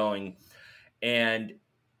going and going. And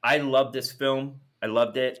I love this film. I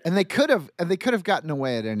loved it. And they could have gotten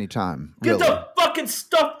away at any time. Get Really. the fucking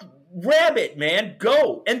stuffed rabbit, man.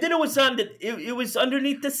 Go. And then it was it was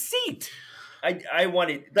underneath the seat. I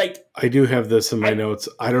wanted, like, I do have this in my notes.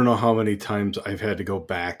 I don't know how many times I've had to go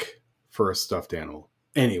back for a stuffed animal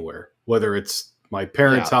anywhere, whether it's my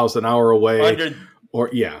parents' house an hour away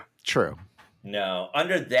True. No,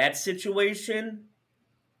 under that situation,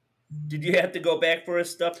 did you have to go back for a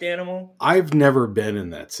stuffed animal? I've never been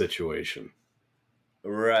in that situation.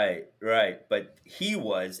 Right. But he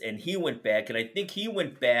was, and he went back, and I think he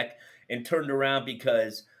went back and turned around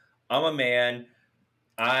because I'm a man.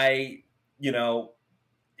 I,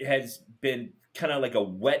 has been kind of like a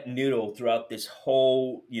wet noodle throughout this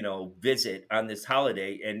whole, visit on this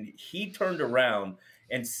holiday. And he turned around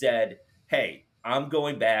and said, "Hey, I'm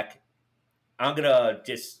going back. I'm going to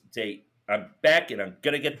just say, I'm back and I'm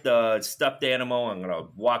going to get the stuffed animal. I'm going to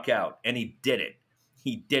walk out." And he did it.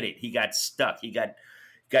 He got stuck. He got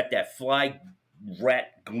that fly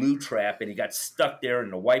rat glue trap, and he got stuck there,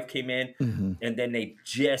 and the wife came in, and then they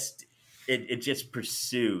just, it just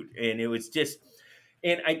pursued. And it was just,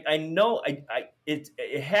 and I know it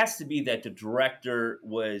has to be that the director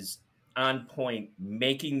was on point,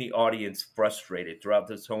 making the audience frustrated throughout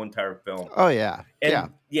this whole entire film. Oh yeah. And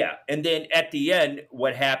and then at the end,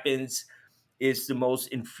 what happens is the most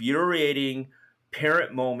infuriating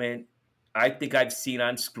parent moment I think I've seen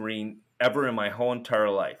on screen ever in my whole entire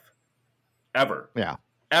life. Ever. Yeah.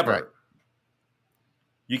 Ever. Right.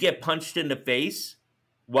 You get punched in the face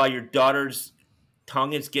while your daughter's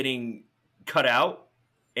tongue is getting cut out,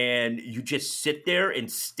 and you just sit there and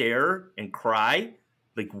stare and cry.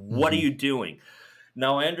 Like, what are you doing?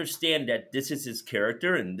 Now, I understand that this is his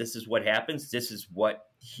character and this is what happens. This is what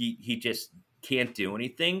he just can't do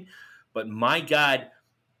anything. But my God,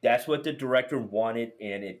 that's what the director wanted,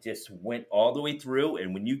 and it just went all the way through.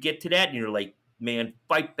 And when you get to that and you're like, man,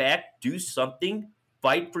 fight back, do something,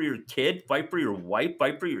 fight for your kid, fight for your wife,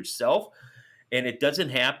 fight for yourself, and it doesn't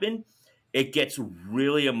happen, it gets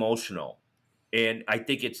really emotional. And I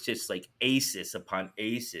think it's just like aces upon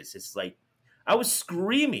aces. It's like, I was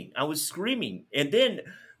screaming. And then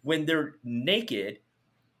when they're naked,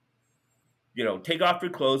 take off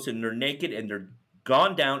your clothes and they're naked and they're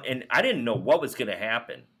gone down. And I didn't know what was going to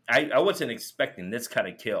happen. I wasn't expecting this kind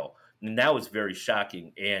of kill. And that was very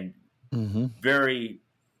shocking. And very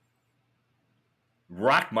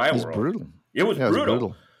rocked my world. Brutal. It was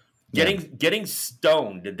brutal. Yeah. Getting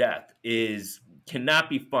stoned to death cannot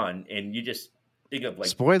be fun, and you just think of like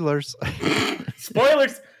spoilers.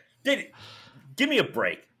 Spoilers. Give me a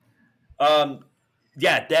break.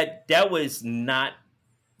 Yeah, that was not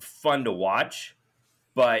fun to watch,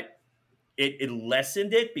 but it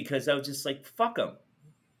lessened it because I was just like, fuck them.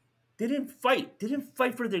 They didn't fight. They didn't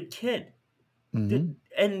fight for their kid.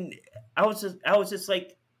 And I was just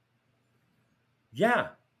like, yeah.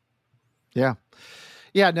 No,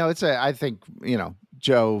 I think,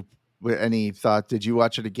 Joe, any thought? Did you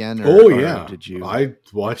watch it again? Yeah. Did you? I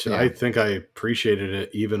watched it. Yeah. I think I appreciated it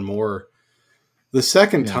even more the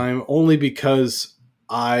second time, only because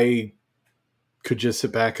I could just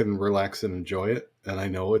sit back and relax and enjoy it. And I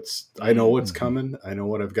know what's coming. I know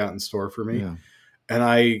what I've got in store for me. Yeah. And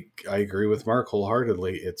I agree with Mark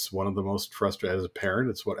wholeheartedly. It's one of the most frustrating as a parent.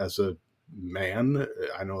 It's as a man,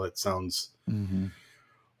 I know that sounds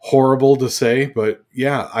horrible to say, but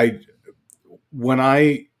yeah, am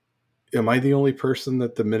I the only person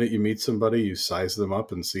that the minute you meet somebody, you size them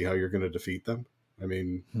up and see how you're going to defeat them? I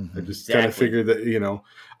mean, I just kind of figured that,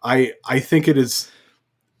 I think it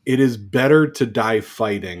is better to die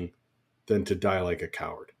fighting than to die like a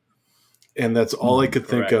coward. And that's all I could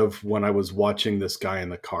think of when I was watching this guy in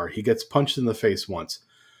the car. He gets punched in the face once.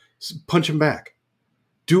 Punch him back.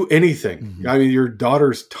 Do anything. I mean, your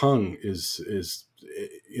daughter's tongue is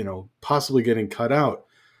possibly getting cut out.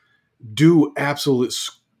 Do absolute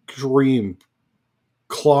scream,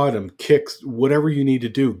 claw him, kicks, whatever you need to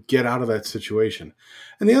do. Get out of that situation.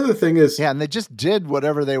 And the other thing is, and they just did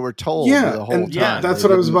whatever they were told the whole time. Yeah, that's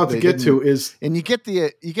what I was about to get to. And you get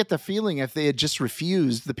the feeling if they had just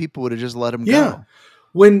refused, the people would have just let them go.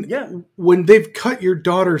 When they've cut your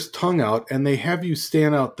daughter's tongue out and they have you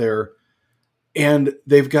stand out there, and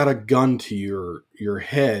they've got a gun to your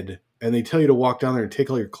head, and they tell you to walk down there and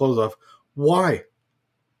take all your clothes off. Why?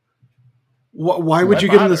 Why would you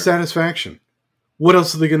give them the satisfaction? What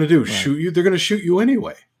else are they going to do? Right. Shoot you? They're going to shoot you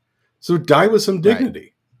anyway. So die with some dignity.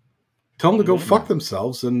 Right. Tell them to go fuck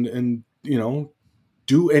themselves and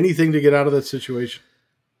do anything to get out of that situation.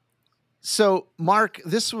 So, Mark,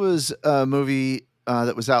 this was a movie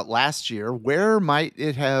that was out last year. Where might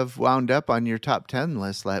it have wound up on your top 10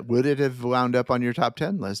 list? Would it have wound up on your top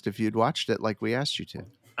 10 list if you'd watched it like we asked you to?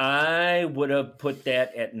 I would have put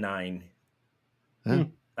that at 9.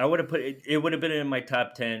 I would have put it. It would have been in my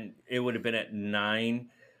top 10. It would have been at 9.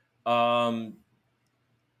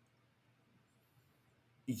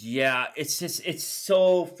 Yeah, it's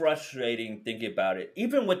so frustrating thinking about it.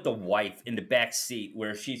 Even with the wife in the back seat,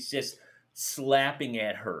 where she's just slapping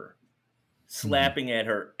at her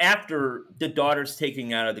after the daughter's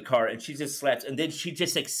taking out of the car, and she just slaps, and then she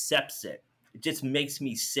just accepts it. It just makes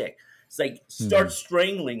me sick. It's like start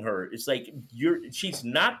strangling her. It's like she's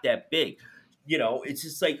not that big. It's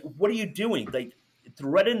just like, what are you doing? Like,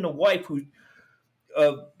 threaten the wife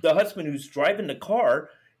the husband who's driving the car,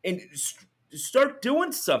 and start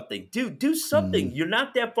doing something. Do something. You're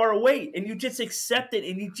not that far away, and you just accept it,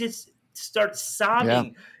 and you just start sobbing.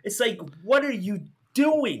 Yeah. It's like, what are you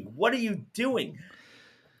doing? What are you doing?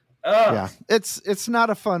 Yeah, it's not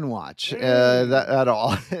a fun watch at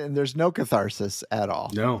all, and there's no catharsis at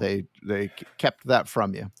all. No, they kept that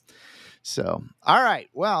from you. So, all right,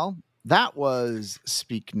 well. That was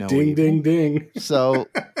Speak No Ding, Evil. ding, ding. So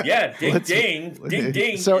yeah,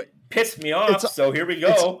 ding. So it pissed me off. So here we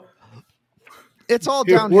go. It's all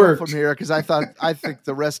downhill from here because I think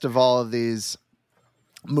the rest of all of these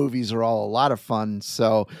movies are all a lot of fun.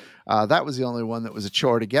 So that was the only one that was a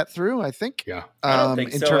chore to get through, I think. Yeah, I don't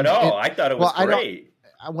think so at all. I thought it was great.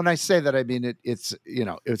 When I say that, I mean it's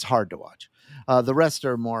it's hard to watch. The rest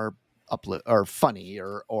are more or funny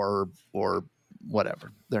or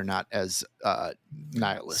whatever. They're not as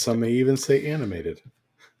nihilistic. Some may even say animated.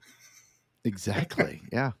 Exactly.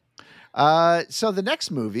 Yeah. So the next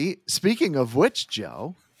movie, speaking of which,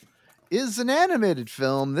 Joe, is an animated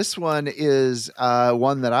film. This one is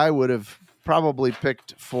one that I would have probably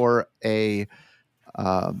picked for a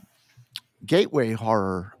gateway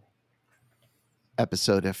horror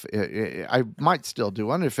episode. If I might still do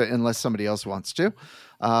one unless somebody else wants to.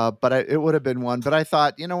 But it would have been one. But I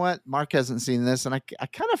thought, you know what? Mark hasn't seen this, and I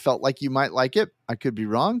kind of felt like you might like it. I could be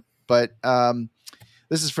wrong, but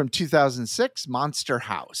this is from 2006, Monster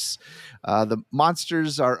House. The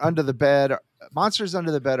monsters under the bed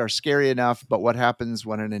are scary enough, but what happens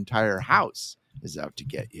when an entire house is out to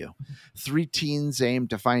get you? 3 teens aim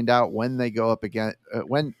to find out when they go up against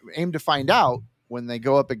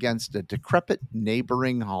a decrepit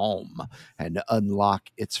neighboring home and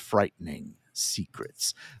unlock its frightening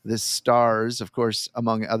Secrets. This stars, of course,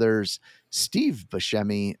 among others, Steve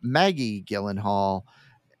Buscemi, Maggie Gyllenhaal,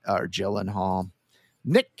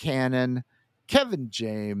 Nick Cannon, Kevin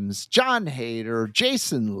James, John Hader,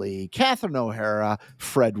 Jason Lee, Catherine O'Hara,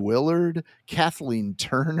 Fred Willard, Kathleen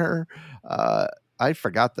Turner. I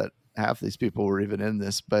forgot that half these people were even in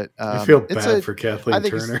this, but I feel bad for Kathleen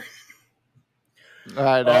Turner.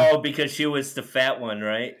 Oh, because she was the fat one,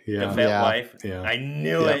 right? Yeah. The fat wife. Yeah. I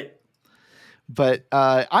knew it. But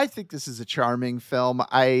I think this is a charming film.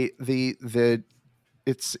 It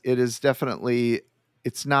is definitely,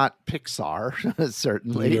 it's not Pixar,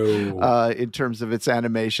 certainly, no. In terms of its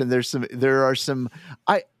animation.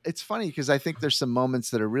 It's funny because I think there's some moments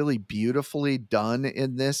that are really beautifully done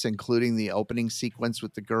in this, including the opening sequence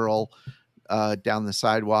with the girl down the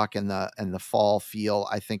sidewalk, and the fall feel,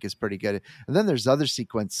 I think, is pretty good. And then there's other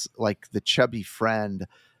sequence like the chubby friend,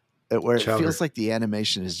 where it feels like the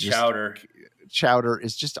animation is just Chowder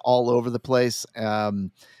is just all over the place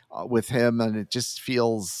with him, and it just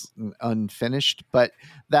feels unfinished. But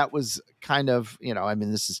that was kind of,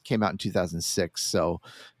 this came out in 2006, so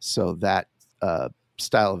that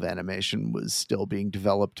style of animation was still being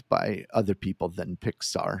developed by other people than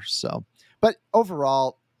Pixar. So, but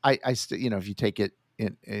overall, I still, if you take it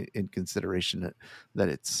in consideration that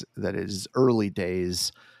it is early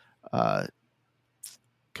days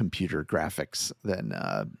computer graphics, then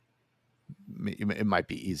it might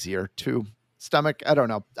be easier to stomach. I don't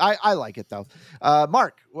know. I like it though.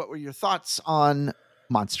 Mark, what were your thoughts on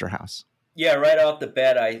Monster House? Yeah, right off the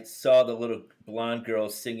bat, I saw the little blonde girl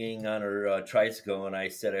singing on her tricycle, and I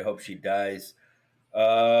said, I hope she dies.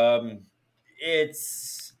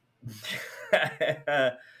 It's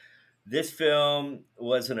this film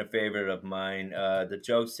wasn't a favorite of mine. The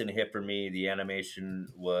jokes didn't hit for me. The animation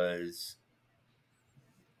was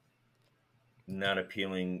not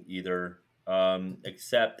appealing either.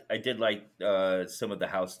 Except I did like some of the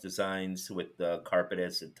house designs with the carpet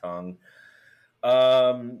as a tongue.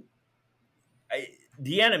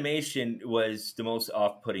 The animation was the most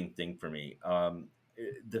off-putting thing for me.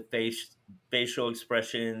 The facial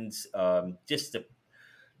expressions, just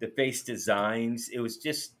the face designs, it was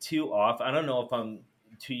just too off. I don't know if I'm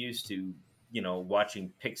too used to,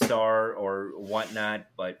 watching Pixar or whatnot,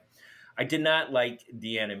 but I did not like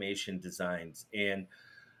the animation designs. And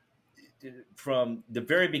from the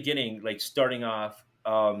very beginning, like starting off,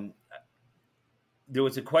 there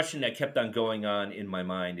was a question that kept on going on in my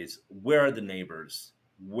mind is, where are the neighbors?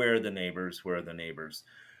 Where are the neighbors? Where are the neighbors?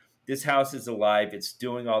 This house is alive. It's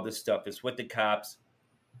doing all this stuff. It's with the cops.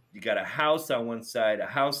 You got a house on one side, a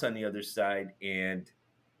house on the other side, and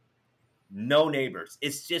no neighbors.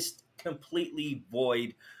 It's just completely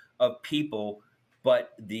void of people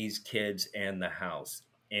but these kids and the house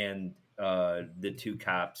and the two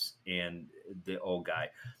cops and the old guy.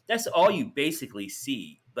 That's all you basically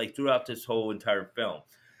see, like, throughout this whole entire film.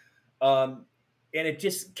 And it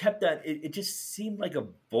just kept on. It just seemed like a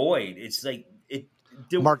void. It's like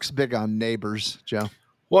Mark's big on neighbors, Joe.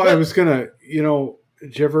 Well, I was gonna,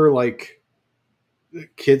 did you ever, like,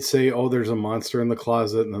 kids say, "Oh, there's a monster in the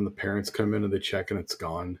closet," and then the parents come in and they check and it's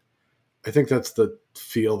gone? I think that's the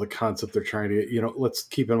concept they're trying to. Let's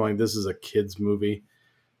keep in mind this is a kids movie.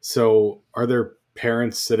 So, are there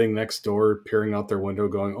parents sitting next door, peering out their window,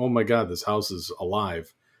 going, "Oh my God, this house is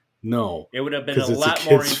alive"? No. It would have been a lot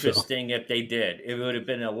more interesting if they did. It would have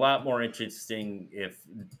been a lot more interesting if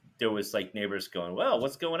there was, like, neighbors going, "Well,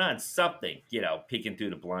 what's going on?" Something, peeking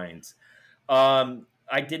through the blinds.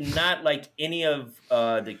 I did not like any of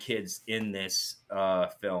the kids in this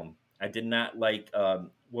film. I did not like,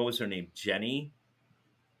 what was her name? Jenny?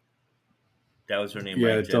 That was her name,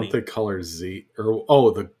 yeah, right? Don't they call her Z?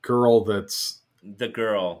 Or, the girl that's... The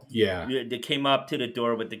girl. Yeah. They came up to the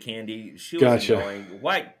door with the candy. She was annoying.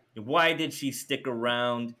 Why did she stick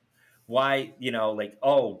around? Why,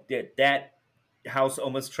 that house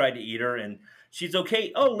almost tried to eat her and she's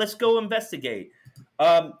okay. Oh, let's go investigate.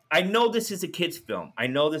 I know this is a kid's film.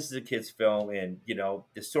 And,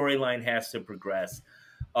 the storyline has to progress.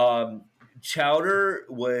 Chowder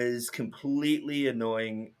was completely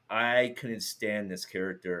annoying. I couldn't stand this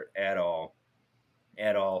character at all.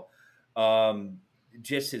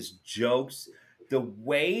 Just his jokes. The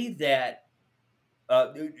way that...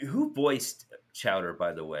 who voiced Chowder,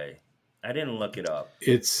 by the way? I didn't look it up.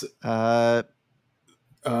 It's... let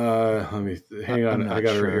me... Hang on. I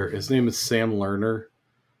got it right here. His name is Sam Lerner.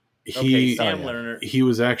 Lerner. He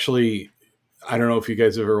was actually... I don't know if you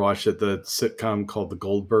guys ever watched it, the sitcom called The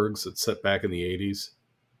Goldbergs. It's set back in the 80s.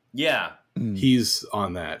 Yeah. He's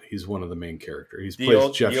on that. He's one of the main characters. He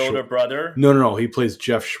plays the older brother? No. He plays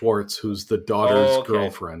Jeff Schwartz, who's the daughter's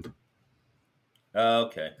girlfriend.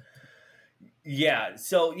 Okay. Yeah.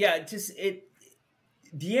 So yeah, just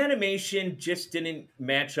the animation just didn't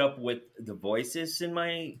match up with the voices, in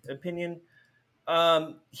my opinion.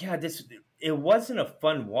 Yeah, this it wasn't a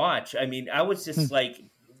fun watch. I mean, I was Hmm. just like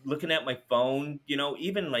looking at my phone,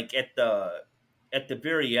 even like at the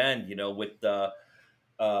very end, with the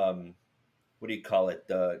um what do you call it?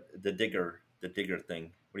 The digger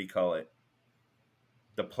thing. What do you call it?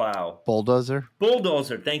 The plow. Bulldozer.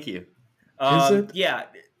 Bulldozer, thank you. Is it? Yeah.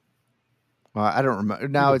 Well, I don't remember. I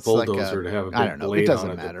think Now a it's like a. bulldozer to have a I big don't know. It blade on doesn't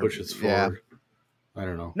it that matter. pushes Yeah. forward. I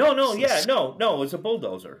don't know. No, yeah, no, it's a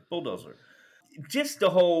bulldozer. Bulldozer. Just the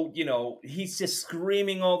whole, he's just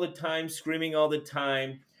screaming all the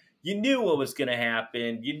time. You knew what was going to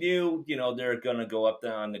happen. You knew, they're going to go up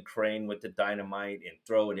there on the crane with the dynamite and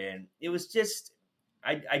throw it in. It was just,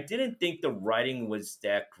 I didn't think the writing was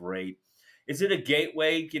that great. Is it a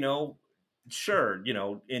gateway, Sure,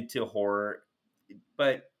 into horror.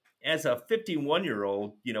 But as a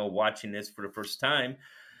 51-year-old, watching this for the first time,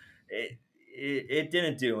 it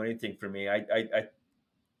didn't do anything for me.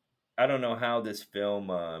 I don't know how this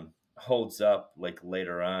film holds up like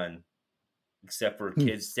later on, except for Hmm.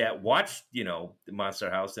 kids that watched, the Monster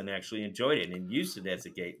House and actually enjoyed it and used it as a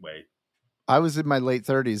gateway. I was in my late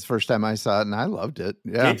 30s first time I saw it, and I loved it.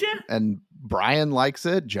 Yeah. Did you? And Brian likes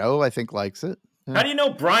it. Joe, I think, likes it. How Yeah. do you know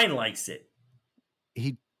Brian likes it?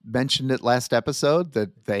 He mentioned it last episode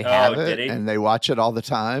that they have Oh, did it he? and they watch it all the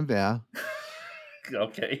time. Yeah.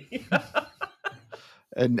 Okay.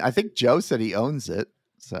 And I think Joe said he owns it.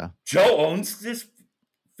 So Joe owns this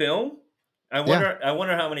film. I yeah, wonder. I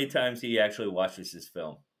wonder how many times he actually watches this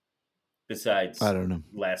film I besides don't know.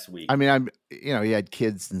 last I week. mean, he had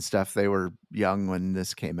kids and stuff. They were young when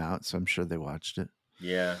this came out, so I'm sure they watched it.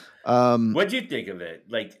 Yeah. Um, What'd you think of it?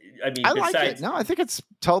 Like, I mean, I like it. besides, No, I think it's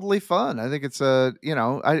totally fun. I think it's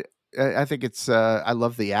I think it's I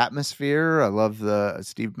love the atmosphere. I love the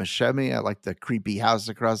Steve Buscemi. I like the creepy house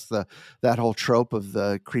across that whole trope of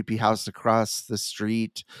the creepy house across the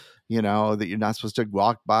street, that you're not supposed to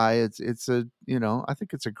walk by. It's a, I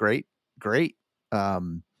think it's a great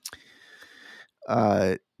um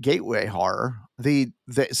gateway horror. The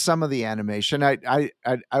some of the animation, I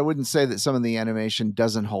wouldn't say that some of the animation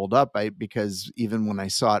doesn't hold up. Because even when I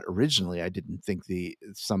saw it originally, I didn't think the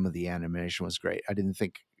some of the animation was great. I didn't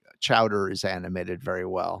think Chowder is animated very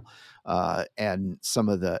well, and some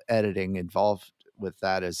of the editing involved with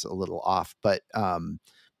that is a little off. But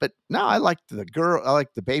no, I liked the girl. I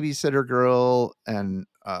like the babysitter girl, and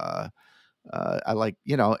I like,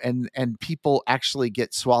 and people actually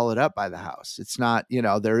get swallowed up by the house. It's not,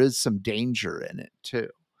 there is some danger in it too.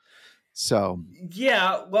 So,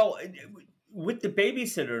 yeah, well, with the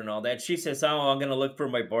babysitter and all that, she says, "Oh, I'm going to look for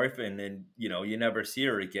my boyfriend," and you never see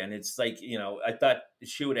her again. It's like, I thought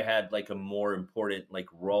she would have had like a more important like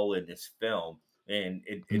role in this film, and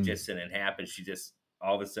it hmm, just didn't happen. She just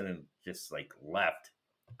all of a sudden just like left.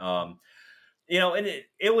 And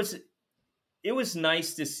it was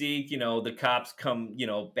nice to see, the cops come,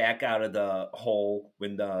 back out of the hole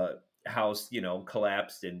when the house,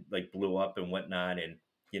 collapsed and like blew up and whatnot. And,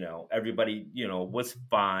 everybody, was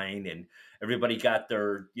fine. And everybody got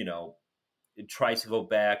their, tricycle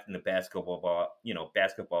back and the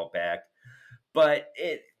basketball back. But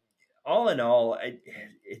all in all,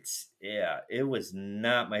 it was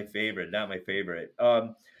not my favorite, not my favorite.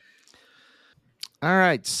 all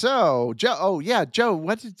right. So, Joe, oh yeah, Joe,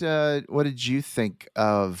 what did you think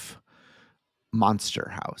of Monster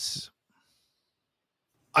House?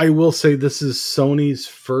 I will say this is Sony's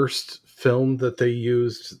first film that they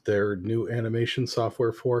used their new animation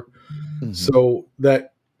software for. Hmm. So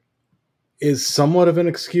that is somewhat of an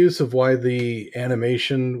excuse of why the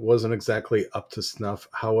animation wasn't exactly up to snuff.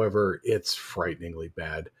 However, it's frighteningly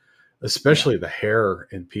bad, Yeah. especially the hair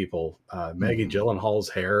in people. Maggie Hmm. Gyllenhaal's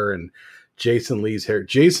hair and Jason Lee's hair.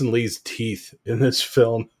 Jason Lee's teeth in this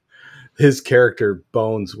film, his character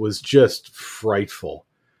Bones was just frightful.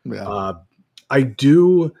 Yeah. Uh, I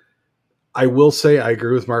do. I will say I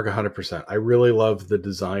agree with Mark 100%. I really love the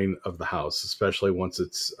design of the house, especially once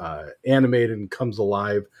it's animated and comes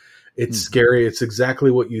alive. It's Hmm. scary. It's exactly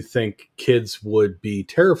what you think kids would be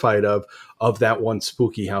terrified of that one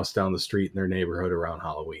spooky house down the street in their neighborhood around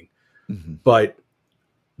Halloween. Hmm. But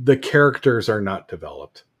the characters are not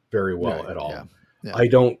developed very well Right. at Yeah. all. Yeah. I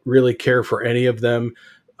don't really care for any of them.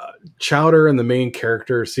 Chowder and the main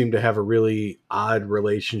character seem to have a really odd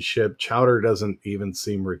relationship. Chowder doesn't even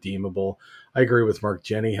seem redeemable. I agree with Mark.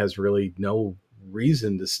 Jenny has really no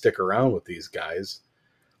reason to stick around with these guys.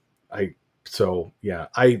 I so yeah,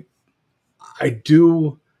 I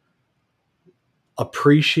do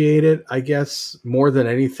appreciate it, I guess, more than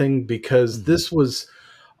anything, because this was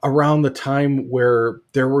around the time where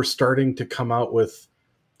there were starting to come out with,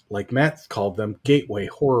 like Matt called them, gateway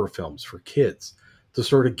horror films for kids, to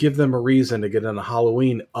sort of give them a reason to get into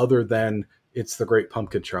Halloween other than It's the Great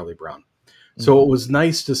Pumpkin, Charlie Brown. So it was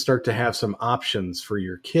nice to start to have some options for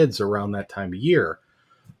your kids around that time of year.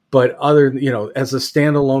 But as a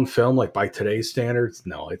standalone film, like by today's standards,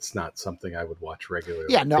 no, it's not something I would watch regularly.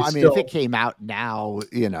 Yeah, no, I mean, if it came out now,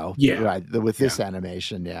 right, with this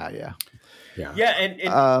animation, yeah.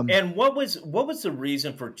 And what was the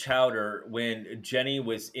reason for Chowder when Jenny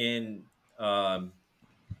was in the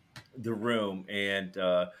room and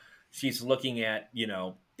she's looking at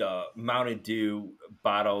the Mountain Dew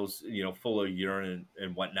bottles full of urine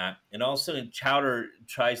and whatnot, and all of a sudden Chowder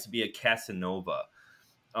tries to be a Casanova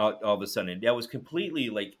all of a sudden. That was completely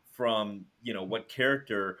like from what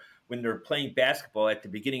character when they're playing basketball at the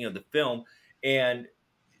beginning of the film, and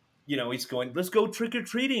he's going, let's go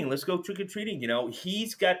trick-or-treating. Let's go trick-or-treating.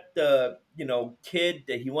 He's got the, kid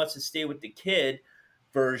that he wants to stay with the kid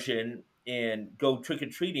version and go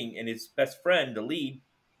trick-or-treating. And his best friend, the lead,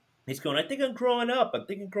 he's going, I think I'm growing up.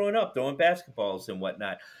 Throwing basketballs and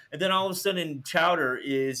whatnot. And then all of a sudden, Chowder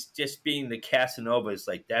is just being the Casanova. It's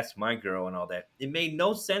like, that's my girl and all that. It made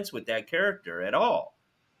no sense with that character at all.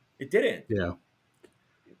 It didn't. Yeah.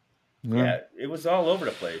 It was all over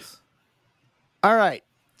the place. All right.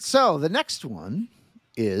 So the next one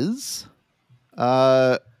is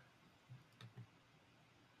One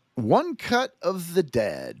Cut of the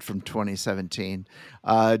Dead from 2017,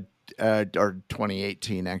 or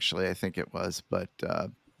 2018, actually, I think it was, but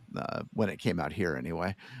when it came out here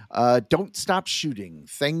anyway. Don't stop shooting.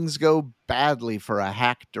 Things go badly for a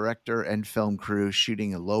hack director and film crew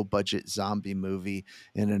shooting a low-budget zombie movie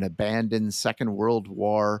in an abandoned Second World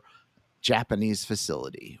War Japanese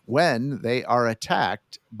facility when they are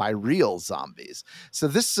attacked by real zombies. So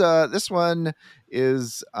this one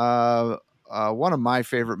is one of my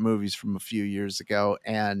favorite movies from a few years ago,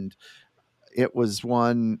 and it was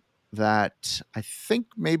one that I think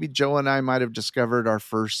maybe Joe and I might have discovered our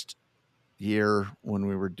first year when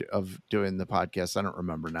we were doing the podcast. I don't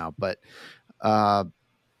remember now, but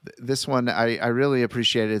this one I really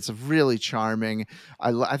appreciate it. It's really charming.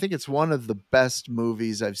 I think it's one of the best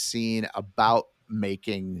movies I've seen about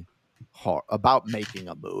making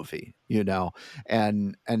a movie,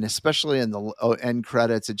 and especially in the end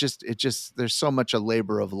credits, it just there's so much a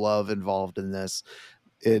labor of love involved in this.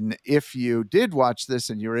 And if you did watch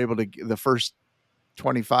this and you were able to, the first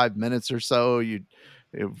 25 minutes or so,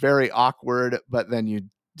 very awkward, but then you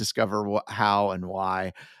discover how and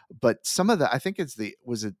why. But some of the, I think it's the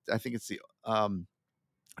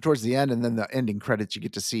towards the end, and then the ending credits, you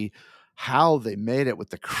get to see how they made it with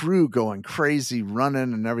the crew going crazy,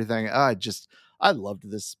 running and everything. I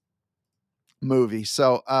loved this movie.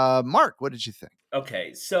 So, Mark, what did you think?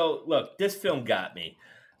 Okay, so look, this film got me.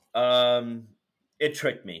 It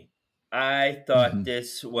tricked me. I thought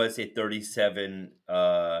this was a 37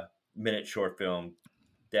 minute short film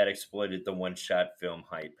that exploited the one-shot film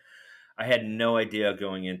hype. I had no idea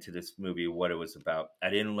going into this movie what it was about. I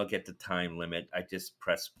didn't look at the time limit. I just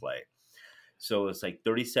pressed play. So it's like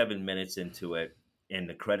 37 minutes into it, and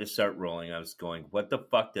the credits start rolling. I was going, what the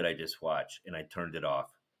fuck did I just watch? And I turned it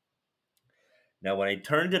off. Now, when I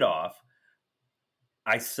turned it off,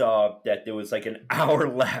 I saw that there was like an hour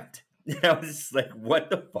left. And I was like, what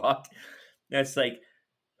the fuck? That's like,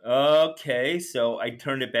 okay. So I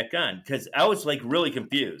turned it back on because I was like really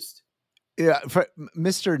confused. Yeah, for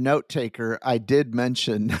Mr. Note Taker, I did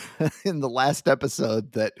mention in the last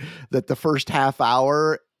episode that the first half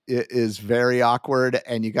hour is very awkward,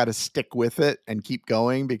 and you got to stick with it and keep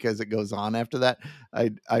going because it goes on after that.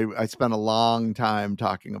 I spent a long time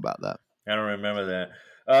talking about that. I don't remember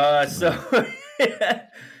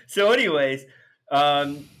that. So anyways,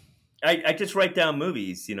 I just write down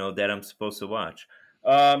movies, that I'm supposed to watch.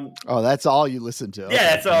 That's all you listen to.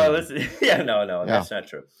 Yeah, that's all I listen. Yeah, no, that's not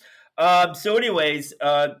true. So anyways,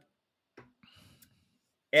 and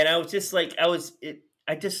I was just like,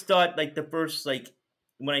 I just thought like the first, like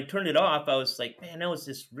when I turned it off, I was like, man, that was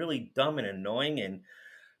just really dumb and annoying. And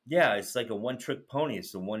yeah, it's like a one trick pony.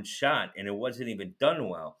 It's a one shot, and it wasn't even done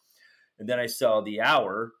well. And then I saw the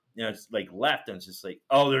hour, it's like left. And it's just like,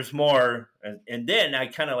 oh, there's more. And then I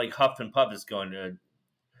kind of like huffed and puffed, is going to,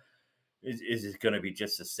 is it going to be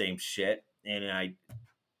just the same shit? And I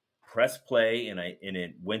pressed play, and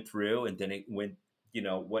it went through, and then it went,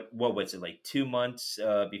 what was it, like 2 months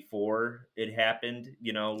before it happened,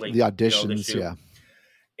 like the auditions, the shoot. Yeah.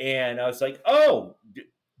 And I was like, oh,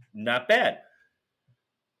 not bad.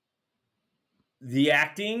 The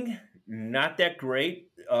acting, not that great.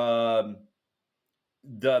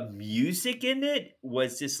 The music in it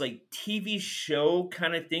was this like TV show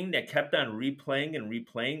kind of thing that kept on replaying and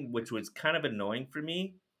replaying, which was kind of annoying for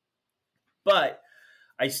me. But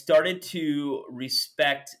I started to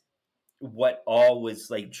respect what all was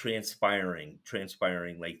like transpiring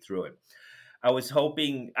like through it. I was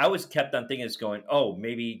kept on thinking, it's going, oh,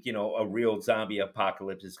 maybe, a real zombie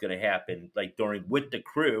apocalypse is going to happen like during with the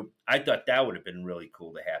crew. I thought that would have been really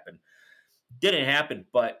cool to happen. Didn't happen,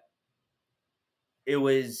 but it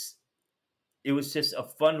was it was just a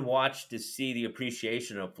fun watch to see the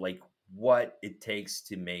appreciation of like what it takes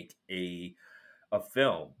to make a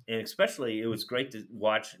film. And especially it was great to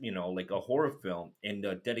watch, like a horror film and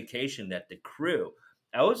the dedication that the crew.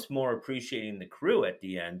 I was more appreciating the crew at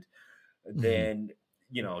the end Mm-hmm. than,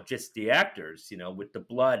 just the actors, with the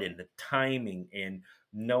blood and the timing and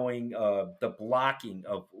knowing the blocking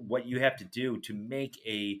of what you have to do to make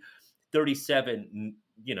a 37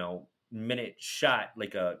 minute shot,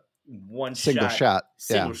 like a one Single shot shot.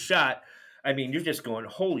 Yeah. single shot. I mean, you're just going,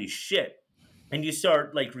 holy shit. And you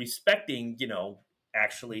start like respecting,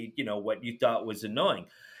 actually, what you thought was annoying.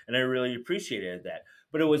 And I really appreciated that.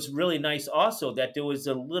 But it was really nice also that there was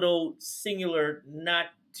a little singular, not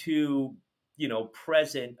too,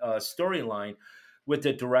 present storyline with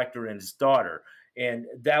the director and his daughter. And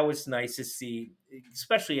that was nice to see,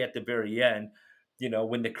 especially at the very end,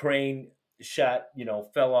 when the crane shot,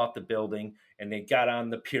 fell off the building and they got on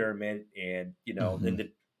the pyramid, and, then Mm-hmm.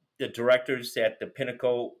 the directors at the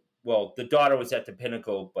pinnacle. Well, the daughter was at the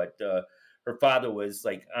pinnacle, but her father was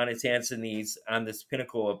like on his hands and knees on this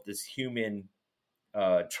pinnacle of this human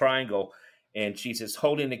triangle, and she's just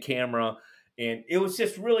holding the camera, and it was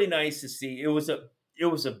just really nice to see. It was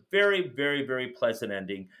a very, very, very pleasant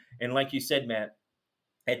ending, and like you said, Matt,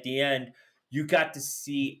 at the end, you got to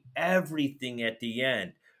see everything at the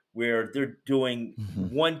end where they're doing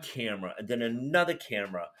Mm-hmm. one camera and then another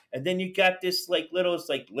camera. And then you got this like little, it's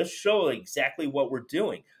like, let's show exactly what we're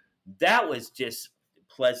doing. That was just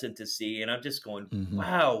pleasant to see. And I'm just going, Mm-hmm.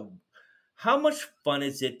 wow, how much fun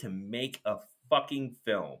is it to make a fucking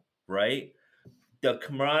film, right? The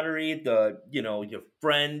camaraderie, your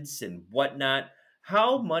friends and whatnot.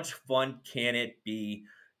 How much fun can it be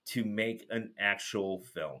to make an actual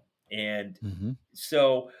film? And Mm-hmm.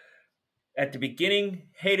 so at the beginning,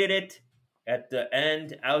 hated it. At the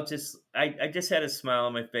end, I just had a smile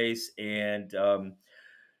on my face, and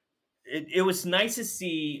it was nice to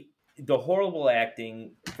see the horrible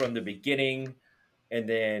acting from the beginning, and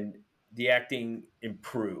then the acting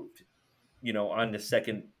improved. On the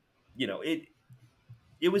second,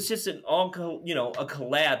 it was just an a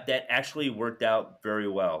collab that actually worked out very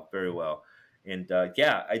well, very well. And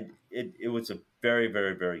yeah, it was a very,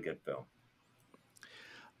 very, very good film.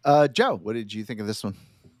 Joe, what did you think of this one?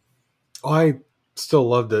 Oh, I still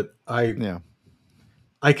loved it. Yeah.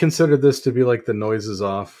 I consider this to be like the noises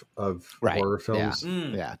off of Right. horror films.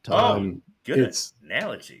 Yeah. Totally. Oh, good It's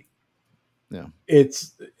analogy. Yeah.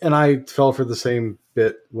 and I fell for the same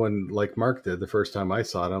bit when like Mark did the first time I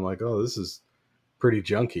saw it. I'm like, oh, this is pretty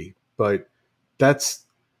junky, but that's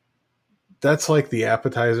like the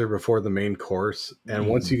appetizer before the main course. And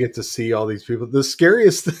once you get to see all these people, the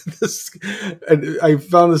scariest and I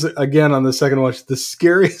found this again on the second watch, the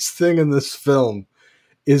scariest thing in this film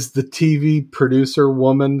is the TV producer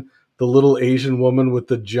woman, the little Asian woman with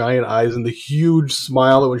the giant eyes and the huge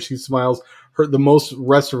smile that when she smiles, the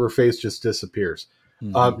rest of her face just disappears.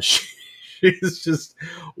 Mm-hmm. She's just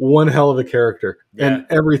one hell of a character, and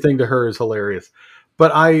everything to her is hilarious.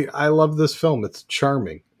 But I love this film. It's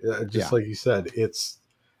charming, just like you said. If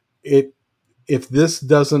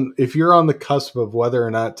you're on the cusp of whether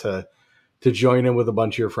or not to join in with a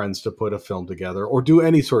bunch of your friends to put a film together or do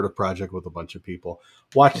any sort of project with a bunch of people,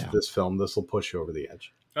 watch this film. This will push you over the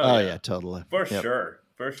edge. Oh yeah, totally. For sure.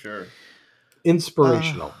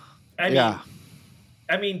 Inspirational.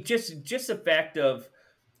 I mean, just the fact of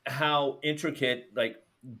how intricate like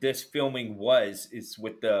this filming is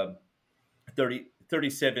with the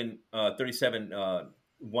 37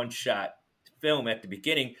 one shot film at the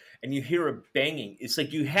beginning, and you hear a banging. It's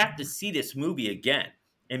like you have to see this movie again,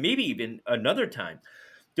 and maybe even another time.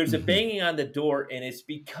 There's a banging on the door, and it's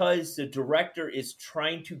because the director is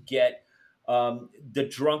trying to get the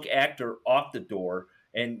drunk actor off the door,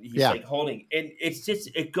 and he's like holding, and it's just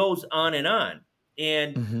it goes on,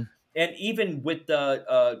 and even with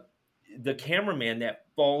the cameraman that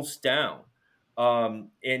falls down,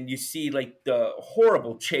 and you see like the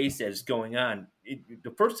horrible chase that's going on.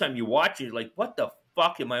 The first time you watch it, you're like, what the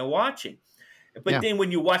fuck am I watching? But then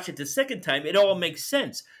when you watch it the second time, it all makes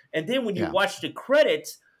sense. And then when you watch the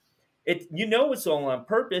credits, It's all on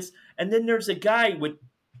purpose. And then there's a guy with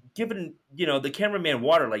giving the cameraman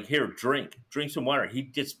water, like, here, drink some water. He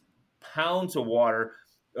just pounds a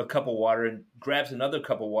cup of water, and grabs another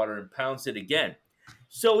cup of water and pounds it again.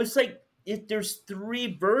 So it's like there's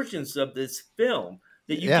 3 versions of this film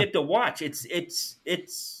that you get to watch.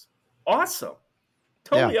 It's awesome,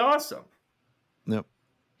 totally awesome. Yep.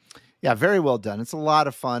 Yeah, very well done. It's a lot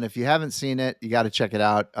of fun. If you haven't seen it, you got to check it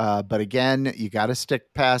out. But again, you got to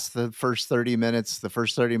stick past the first 30 minutes. The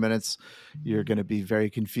first 30 minutes, you're going to be very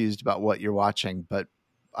confused about what you're watching. But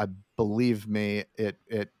believe me,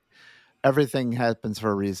 everything happens for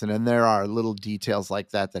a reason. And there are little details like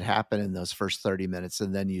that happen in those first 30 minutes.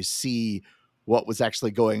 And then you see what was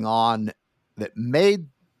actually going on that made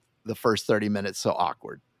the first 30 minutes so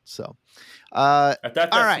awkward. So I thought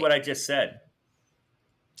that's what I just said.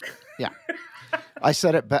 Yeah, I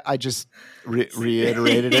said it, but I just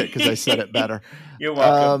reiterated it because I said it better. You're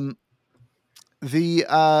welcome.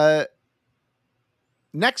 The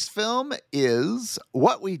next film is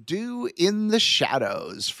What We Do in the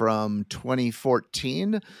Shadows from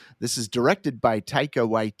 2014. This is directed by Taika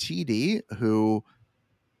Waititi, who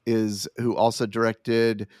also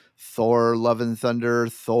directed Thor: Love and Thunder,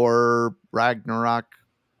 Thor: Ragnarok,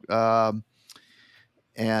 and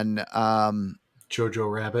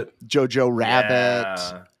Jojo Rabbit,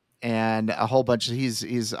 yeah. And a whole bunch of,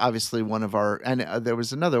 he's obviously one of our, and there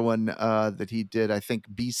was another one that he did, I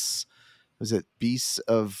think Beasts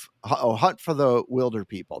of Hunt for the Wilder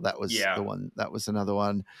People. That was the one. That was another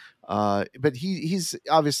one. But he's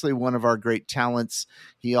obviously one of our great talents.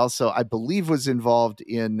 He also, I believe, was involved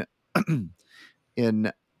in Flight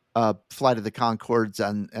of the Conchords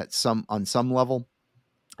on some level.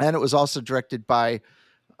 And it was also directed by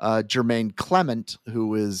Jermaine Clement,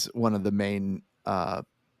 who is one of the main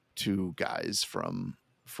 2 guys from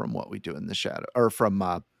What We Do in the Shadow, or from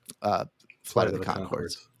Flight of the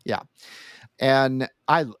Conchords. Yeah. And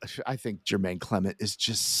I think Jermaine Clement is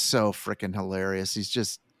just so freaking hilarious.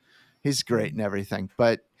 He's great and everything.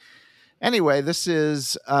 But anyway, this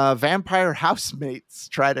is vampire housemates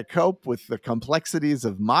try to cope with the complexities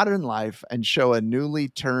of modern life and show a newly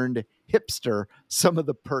turned hipster some of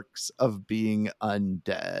the perks of being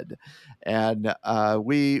undead. And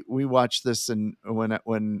we watched this, and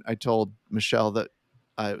when I told Michelle that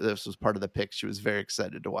this was part of the pick, she was very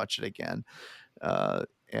excited to watch it again.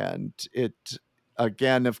 And it,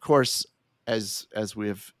 again, of course, as we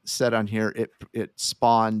have said on here, it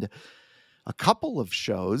spawned a couple of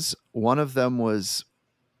shows. One of them was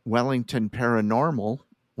Wellington Paranormal,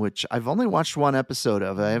 which I've only watched one episode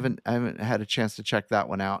of. I haven't had a chance to check that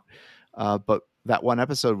one out. But that one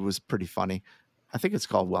episode was pretty funny. I think it's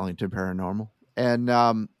called Wellington Paranormal. And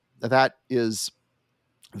that is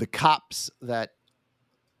the cops that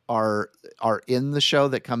are in the show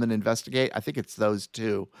that come and investigate. I think it's those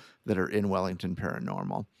 2 that are in Wellington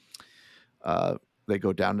Paranormal. They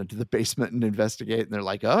go down into the basement and investigate, and they're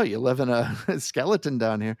like, "Oh, you live in a skeleton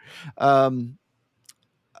down here."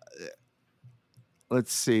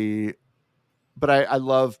 Let's see. But I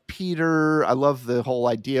love Peter. I love the whole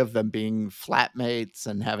idea of them being flatmates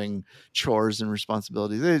and having chores and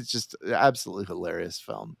responsibilities. It's just an absolutely hilarious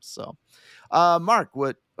film. So, Mark,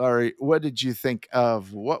 what did you think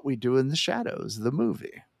of What We Do in the Shadows, the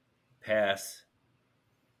movie? Pass.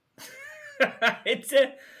 It's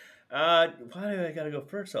a. Why do I gotta go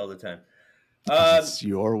first all the time? It's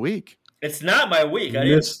your week. It's not my week. I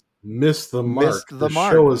miss the mark. The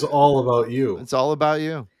show is all about you. It's all about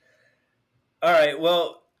you. All right.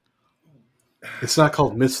 Well, it's not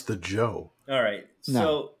called Miss the Joe. All right.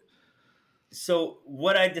 No. So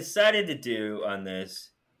what I decided to do on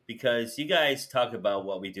this, because you guys talk about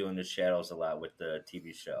What We Do in the Shadows a lot with the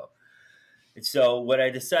TV show. And so what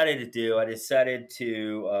I decided to do,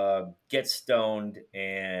 get stoned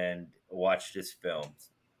and watch this film.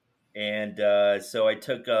 And so I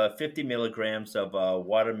took 50 milligrams of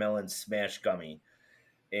watermelon smash gummy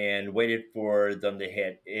and waited for them to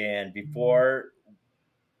hit. And before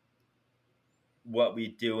What We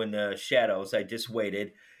Do in the Shadows, I just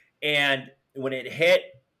waited. And when it hit,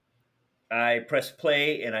 I pressed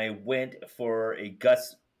play and I went for a gut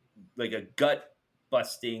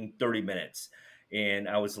busting 30 minutes. And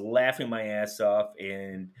I was laughing my ass off,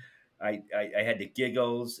 and I had the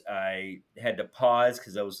giggles. I had to pause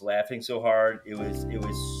because I was laughing so hard. It was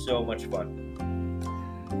so much fun.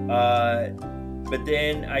 But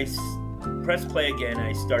then I pressed play again.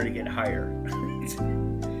 I started to get higher.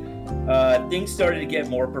 Things started to get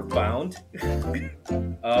more profound.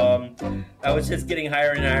 I was just getting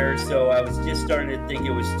higher and higher, so I was just starting to think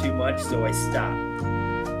it was too much, so I stopped.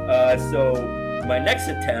 So my next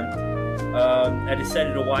attempt I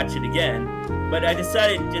decided to watch it again, but I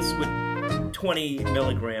decided just with 20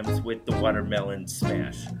 milligrams with the watermelon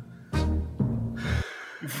smash.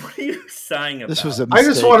 What are you sighing about? This was a I mistake,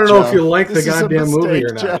 just want to know if you like This the is a goddamn movie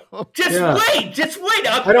or mistake, not. Just wait.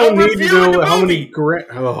 I don't need to know how many.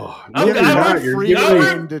 I'm You're not. You're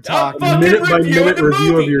giving me to talk. I'm minute by reviewing minute the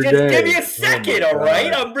review movie. of your Just day. give me a second, Oh my all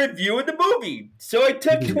right? God. I'm reviewing the movie. So I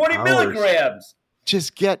took 20 hours. milligrams.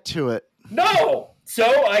 Just get to it. No.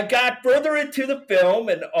 So I got further into the film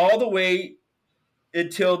and all the way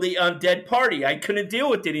until the undead party. I couldn't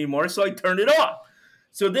deal with it anymore, so I turned it off.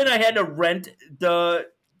 So then I had to rent the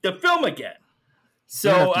film again. You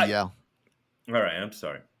don't So have to yell. all right, I'm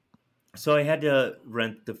sorry. So I had to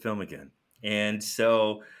rent the film again, and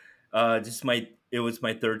so it was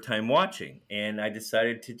my third time watching, and I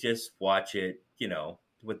decided to just watch it,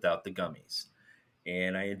 without the gummies,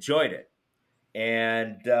 and I enjoyed it,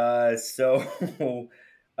 and so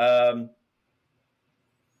the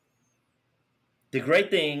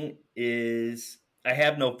great thing is I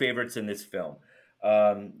have no favorites in this film.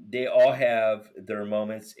 They all have their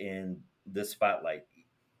moments in the spotlight.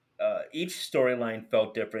 Each storyline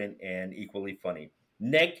felt different and equally funny.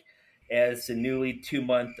 Nick, as a newly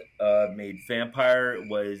 2-month made vampire,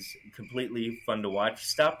 was completely fun to watch.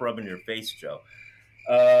 Stop rubbing your face, Joe.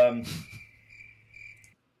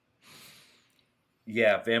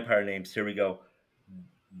 Yeah, vampire names. Here we go.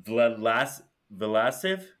 Velasiv?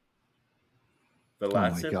 Oh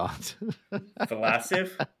my God.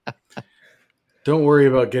 Velasiv? Don't worry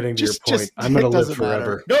about getting to your point. Just- I'm going to it live doesn't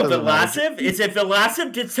forever. No, Doesn't matter. Velasiv? Is it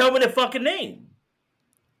Velasiv? Just tell me the fucking name.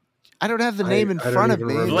 I don't have the name in I don't front of even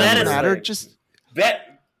me. It remember. doesn't matter. Vladislav. Just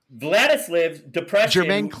Vladislav, depression.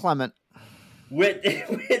 Jermaine Clement. With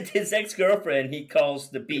his ex-girlfriend, he calls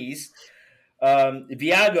the Beast.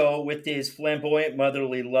 Viago, with his flamboyant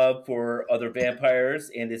motherly love for other vampires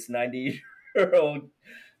and his 90-year-old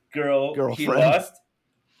girl he Girlfriend. lost.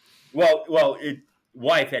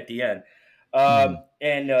 Wife at the end. And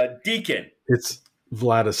Deacon. It's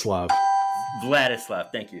Vladislav.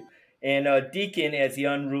 Thank you. And Deacon as the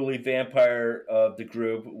unruly vampire of the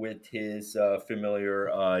group with his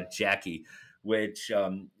familiar Jackie, which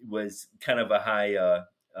was kind of a high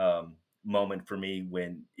moment for me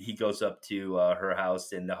when he goes up to her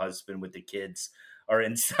house and the husband with the kids are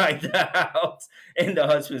inside the house. And the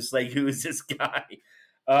husband's like, who is this guy?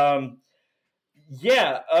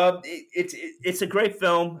 It's a great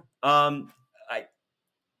film. I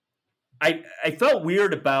felt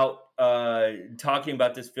weird about talking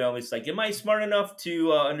about this film. It's like, am I smart enough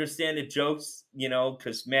to understand the jokes?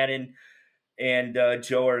 Because Matt and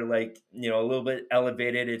Joe are like, a little bit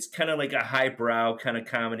elevated. It's kind of like a highbrow kind of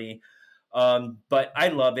comedy. But I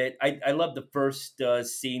love it. I love the first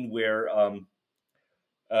scene where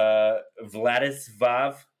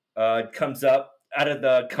Vladislav comes up out of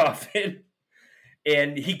the coffin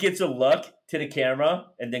and he gives a look to the camera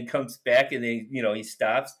and then comes back and then, he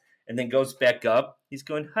stops and then goes back up. He's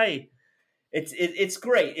going, "Hi." It's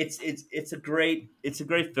great. It's a great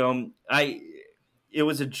film. It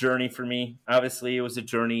was a journey for me. Obviously, it was a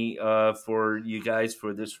journey for you guys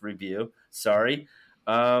for this review. Sorry.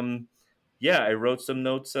 I wrote some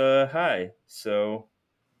notes high. So,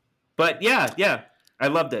 but yeah, I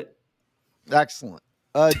loved it. Excellent.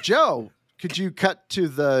 Joe, could you cut to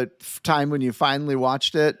the time when you finally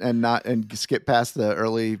watched it and skip past the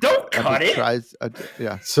early? Don't cut it. Tries?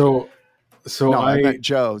 Yeah. So No, I meant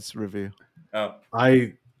Joe's review. Oh,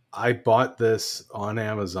 I bought this on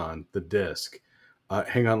Amazon, the disc.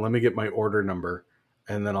 Hang on, let me get my order number,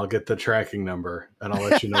 and then I'll get the tracking number, and I'll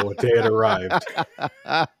let you know what day it arrived.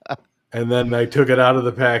 And then I took it out of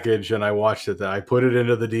the package, and I watched it. I put it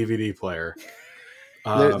into the DVD player.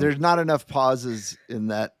 There's not enough pauses in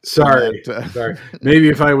that. Sorry. Maybe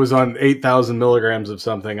if I was on 8,000 milligrams of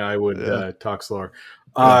something, I would talk slower.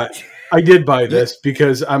 I did buy this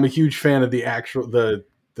because I'm a huge fan of the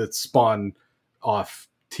Spawn off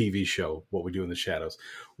TV show, What We Do in the Shadows,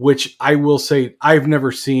 which I will say I've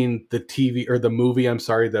never seen the TV or the movie. I'm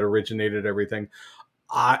sorry, that originated everything.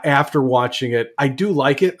 After watching it, I do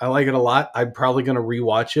like it. I like it a lot. I'm probably going to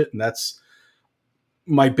rewatch it, and that's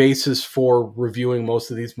my basis for reviewing most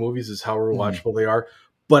of these movies is how rewatchable they are.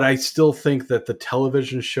 But I still think that the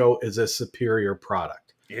television show is a superior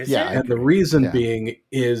product. Is it? And the reason being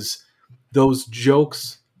is those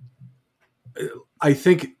jokes, I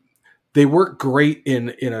think they work great in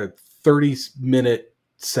a 30-minute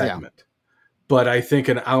segment. Yeah. But I think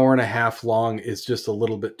an hour and a half long is just a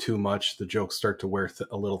little bit too much. The jokes start to wear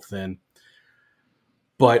a little thin.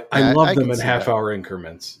 But I love them in half-hour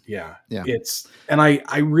increments. Yeah. And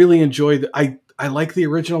I really enjoy I like the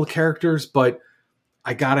original characters, but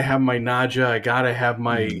I gotta have my Naja. I gotta have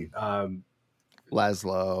my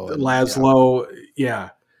Laszlo. Laszlo. Yeah.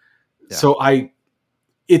 Yeah. So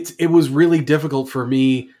it was really difficult for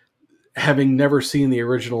me, having never seen the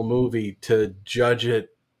original movie, to judge it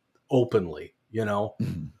openly,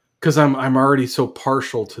 because I'm already so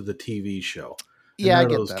partial to the TV show, and Yeah, none I of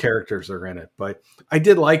get those that. characters are in it. But I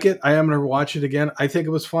did like it. I am going to watch it again. I think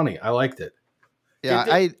it was funny. I liked it.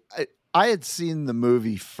 Yeah, I had seen the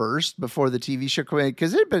movie first before the TV show came out,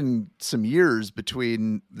 because it had been some years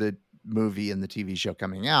between the movie and the TV show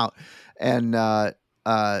coming out, and at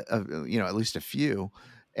least a few,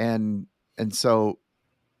 and so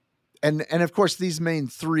and of course these main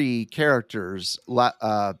three characters,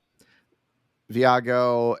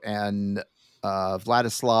 Viago and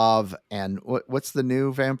Vladislav, and what's the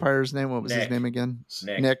new vampire's name? What was his name again?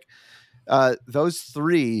 Nick. Those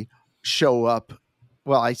three show up.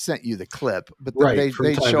 Well, I sent you the clip, but Right, they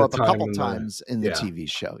from time show to up a time couple in times in the yeah. TV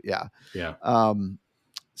show. Yeah. Yeah.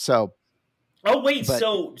 So. Oh wait, but,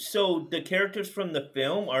 so the characters from the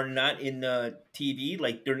film are not in the TV?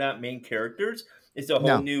 Like they're not main characters? It's a whole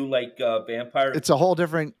No. new vampire. It's a whole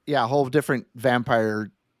different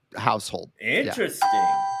vampire household. Interesting.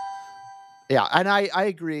 Yeah, and I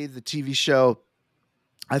agree. The TV show,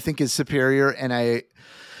 I think, is superior, and I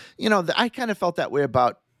kind of felt that way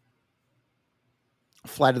about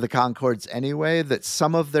Flight of the Conchords anyway. That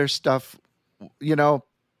some of their stuff,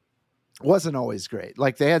 wasn't always great.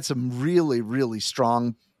 Like they had some really, really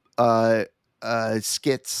strong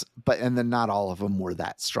skits, and then not all of them were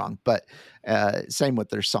that strong. But same with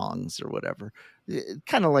their songs or whatever.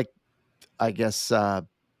 Kind of like, I guess,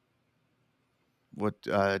 what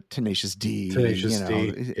Tenacious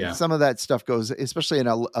D. Yeah. Some of that stuff goes, especially in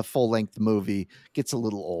a full length movie, gets a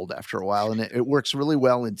little old after a while, and it works really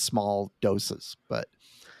well in small doses. But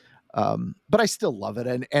I still love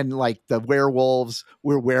it, and like the werewolves,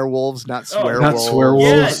 we're werewolves, not swearwolves. Not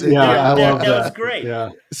swearwolves. Yeah, I love that. That was great.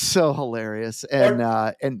 Yeah, so hilarious,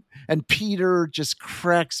 and Peter just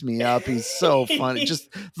cracks me up. He's so funny.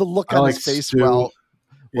 Just the look on his face Stu.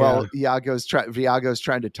 Well, Viago's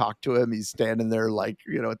trying to talk to him. He's standing there like,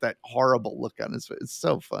 with that horrible look on his face. It's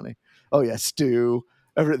so funny. Oh yeah, Stu.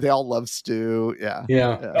 They all love Stu.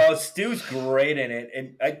 Yeah. Oh, Stu's great in it,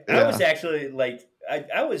 and I was actually like,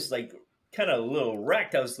 I was like kind of a little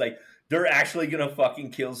wrecked. I was like, they're actually gonna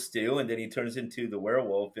fucking kill Stu, and then he turns into the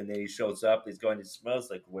werewolf, and then he shows up. He's going, it smells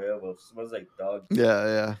like werewolf, smells like dog.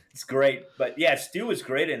 Yeah. It's great, but yeah, Stu was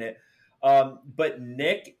great in it. But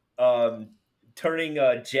Nick turning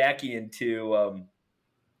Jackie into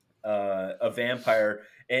a vampire,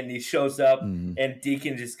 and he shows up, and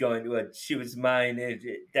Deacon just going, "What? She was mine.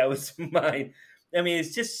 That was mine." I mean,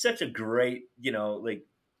 it's just such a great,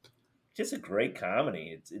 just a great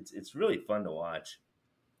comedy. It's really fun to watch.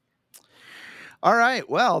 All right,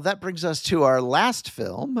 well, that brings us to our last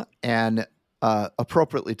film, and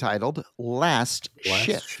appropriately titled Last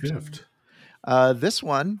Shift. This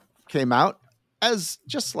one came out as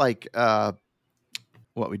just like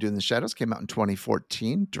What We Do in the Shadows, came out in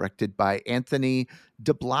 2014, directed by Anthony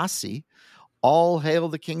DeBlasi. All hail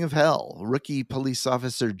the King of Hell. Rookie police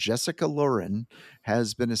officer Jessica Lauren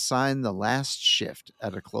has been assigned the last shift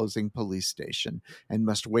at a closing police station and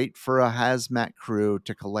must wait for a hazmat crew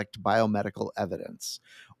to collect biomedical evidence.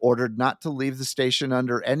 Ordered not to leave the station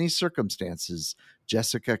under any circumstances,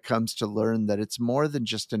 Jessica comes to learn that it's more than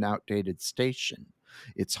just an outdated station.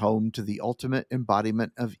 It's home to the ultimate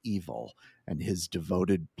embodiment of evil and his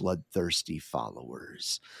devoted, bloodthirsty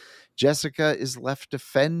followers. Jessica is left to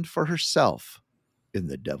fend for herself in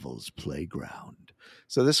the devil's playground.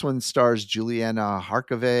 So this one stars Juliana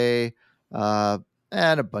Harkavy and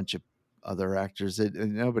a bunch of other actors that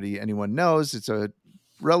anyone knows. It's a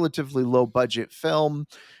relatively low budget film.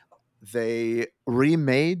 They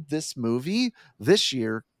remade this movie this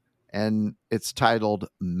year, and it's titled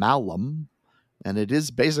Malum. And it is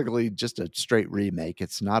basically just a straight remake.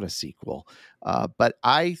 It's not a sequel. But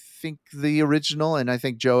I think the original, and I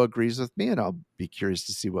think Joe agrees with me, and I'll be curious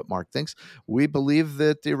to see what Mark thinks. We believe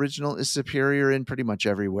that the original is superior in pretty much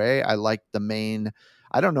every way. I like the main.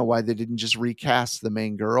 I don't know why they didn't just recast the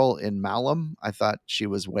main girl in Malum. I thought she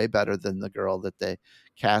was way better than the girl that they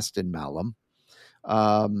cast in Malum.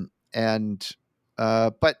 But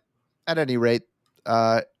at any rate,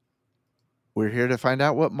 we're here to find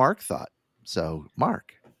out what Mark thought. So,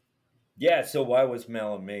 Mark. Yeah, so why was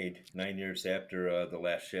Malum made 9 years after The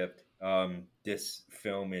Last Shift? This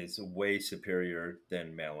film is way superior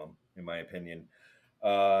than Malum, in my opinion.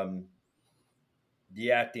 The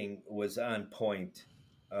acting was on point.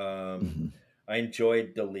 I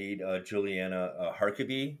enjoyed the lead, Juliana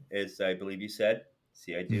Harkavy, as I believe you said.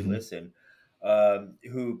 See, I do listen.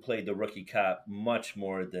 who played the rookie cop much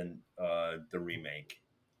more than the remake.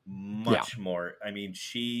 Yeah. Much more. I mean,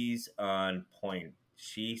 she's on point.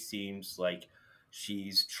 She seems like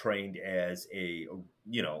she's trained as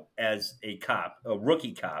as a cop, a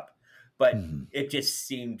rookie cop, but Mhm. it just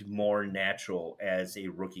seemed more natural as a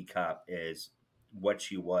rookie cop as what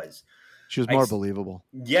she was. She was I more s- believable.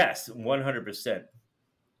 yes, 100%.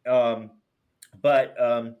 Um, but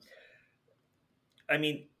I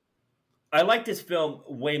mean, I like this film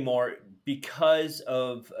way more because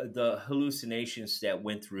of the hallucinations that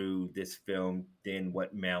went through this film than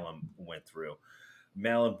what Malum went through.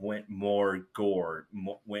 Malum went more gore,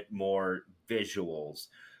 went more visuals.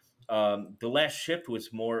 The Last Shift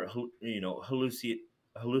was more,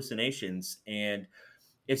 hallucinations, and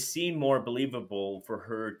it seemed more believable for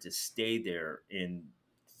her to stay there in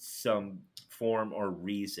some form or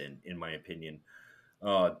reason, in my opinion,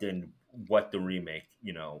 than what the remake,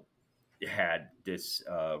 had this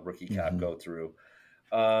rookie cop Mhm. go through.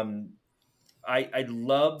 Um, I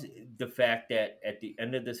loved the fact that at the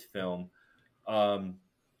end of this film, um,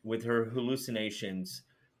 with her hallucinations,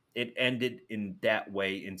 it ended in that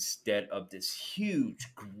way instead of this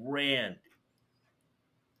huge, grand,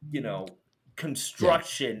 you know, Yeah.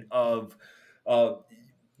 construction of uh,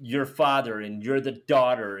 your father and you're the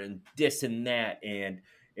daughter and this and that, and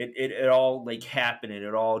it all like happened and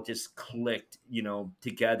it all just clicked,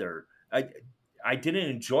 together. I didn't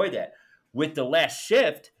enjoy that. With The Last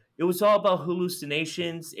Shift, it was all about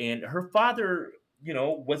hallucinations, and her father,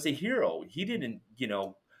 was a hero. He didn't,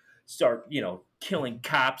 start, killing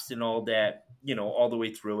cops and all that, all the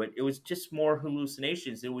way through it. It was just more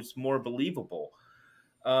hallucinations. It was more believable.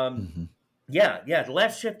 um Mhm. yeah, The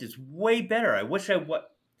Last Shift is way better. I wish I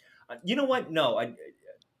what you know what? No,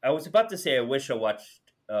 I was about to say I wish I watched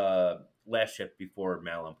Last Shift before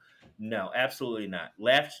Malum. No, absolutely not.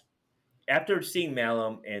 Last After seeing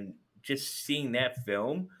Malum and just seeing that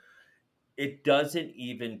film, it doesn't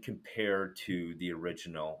even compare to the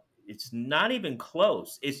original. It's not even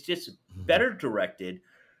close. It's just Mhm. better directed,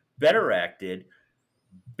 better acted,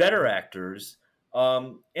 better actors,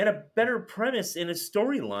 and a better premise and a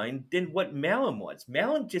storyline than what Malum was.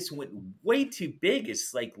 Malum just went way too big.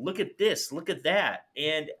 It's like, look at this, look at that.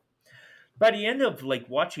 And by the end of like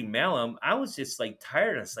watching Malum, I was just like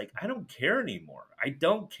tired. I was like, I don't care anymore. I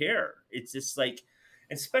don't care. It's just like,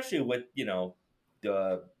 especially with,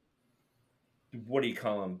 the, what do you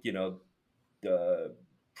call him? The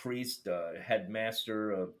priest,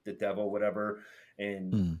 headmaster of the devil, whatever,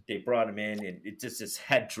 and Mm. they brought him in, and it just this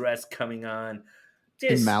headdress coming on, In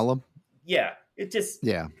just Malum. yeah, it just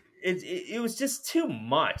Yeah. it was just too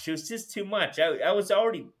much. It was just too much. I was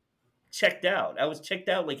already checked out. I was checked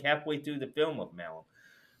out like halfway through the film of Malum.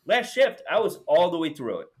 Last Shift, I was all the way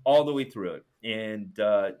through it, and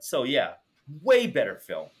so yeah, way better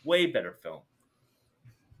film, way better film.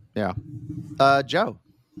 Yeah. Joe.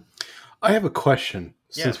 I have a question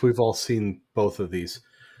Yeah. since we've all seen both of these.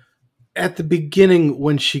 At the beginning,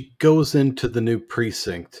 when she goes into the new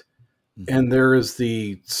precinct, Mhm. and there is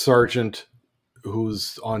the sergeant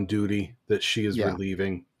who's on duty that she is Yeah.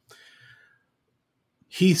 relieving,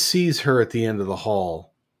 he sees her at the end of the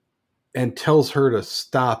hall and tells her to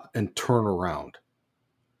stop and turn around.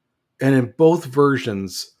 And in both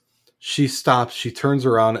versions, she stops, she turns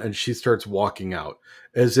around, and she starts walking out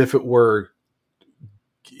as if it were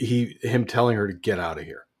him telling her to get out of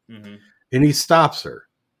here. Mm-hmm. And he stops her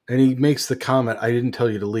and he makes the comment, I didn't tell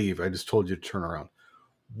you to leave, I just told you to turn around.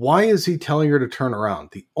 Why is he telling her to turn around?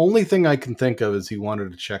 The only thing I can think of is he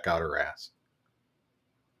wanted to check out her ass.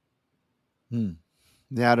 Hmm.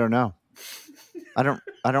 Yeah, I don't know. I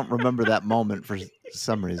don't remember that moment for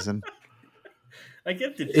some reason. I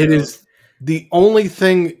get the It joke. is the only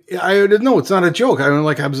thing. I didn't know. It's not a joke. I mean,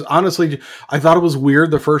 like, I was honestly, I thought it was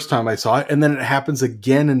weird the first time I saw it, and then it happens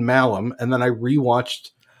again in Malum, and then I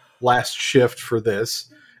rewatched Last Shift for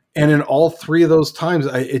this, and in all three of those times,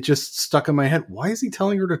 it just stuck in my head. Why is he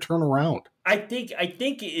telling her to turn around? I think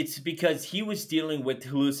it's because he was dealing with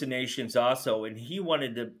hallucinations also, and he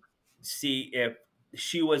wanted to see if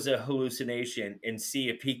she was a hallucination and see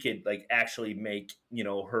if he could like actually make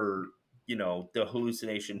her the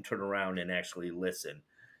hallucination turn around and actually listen,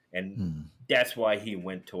 and Hmm. that's why he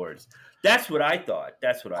went towards. That's what I thought.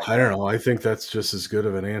 That's what I I don't thought. know. I think that's just as good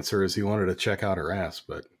of an answer as he wanted to check out her ass,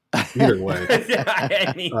 but either way,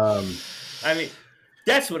 I mean, um, I mean,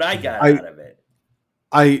 that's what I got I, out of it.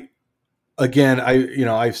 I, again,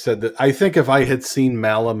 I've said that I think if I had seen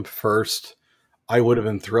Malum first, I would have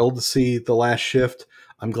been thrilled to see The Last Shift.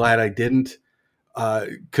 I'm glad I didn't.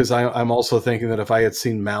 Because I'm also thinking that if I had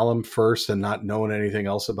seen Malum first and not known anything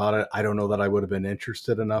else about it, I don't know that I would have been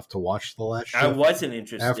interested enough to watch The Last Shift. I wasn't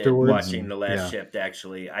interested in afterwards. watching The Last Shift.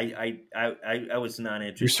 Actually, I was not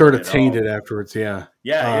interested. You're sort of at tainted all. afterwards, yeah.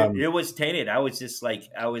 Yeah, it was tainted. I was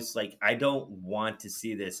like, I don't want to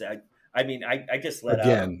see this. I mean, I just let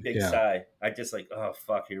out a big sigh. I just like, oh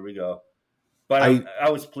fuck, here we go. But I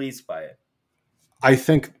was pleased by it. I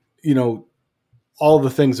think, all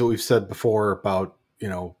the things that we've said before about,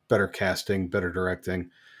 better casting, better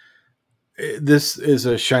directing. This is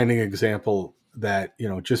a shining example that,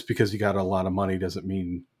 just because you got a lot of money doesn't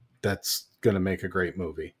mean that's going to make a great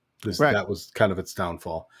movie. That was kind of its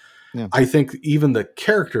downfall. Yeah. I think even the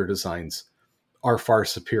character designs are far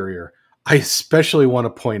superior. I especially want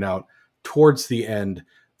to point out towards the end,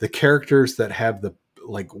 the characters that have the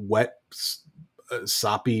like wet,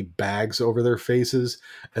 soppy bags over their faces,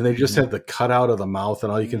 and they just have the cutout of the mouth,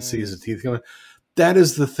 and all you can see is the teeth coming. That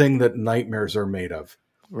is the thing that nightmares are made of.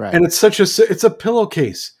 Right. And it's it's a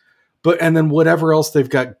pillowcase, and then whatever else they've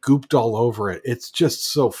got gooped all over it. It's just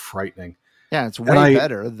so frightening. Yeah, it's way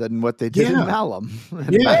better than what they did in Malum.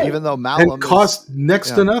 Yeah, even though Malum cost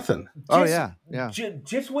next to nothing.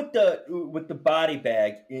 Just with the body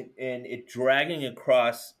bag and it dragging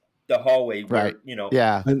across the hallway, where,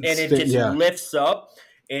 and it just lifts up,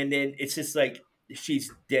 and then it's just like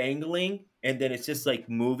she's dangling, and then it's just like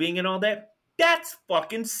moving and all that. That's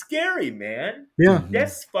fucking scary, man. Yeah,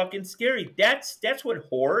 that's fucking scary. That's what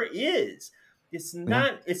horror is. It's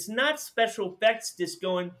not special effects just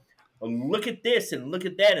going, oh, look at this and look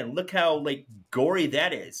at that and look how like gory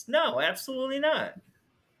that is. No, absolutely not.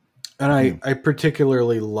 And I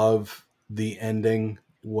particularly love the ending,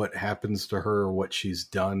 what happens to her, what she's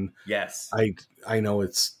done. Yes. I know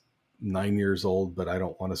it's 9 years old, but I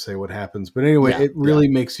don't want to say what happens. But anyway, it really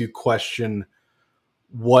makes you question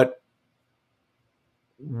what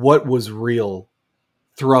was real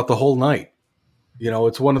throughout the whole night.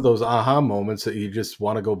 It's one of those aha moments that you just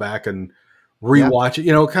want to go back and rewatch it,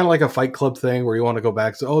 kind of like a Fight Club thing where you want to go back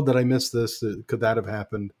and say, oh, did I miss this? Could that have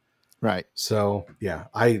happened? Right. So yeah,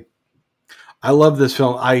 I love this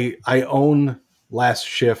film. I own Last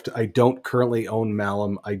Shift. I don't currently own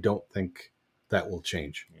Malum. I don't think that will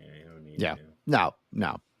change. No.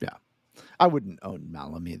 I wouldn't own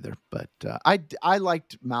Malum either, but I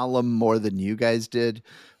liked Malum more than you guys did.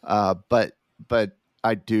 But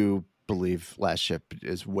I do believe Last Shift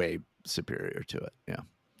is way superior to it. Yeah.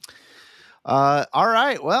 All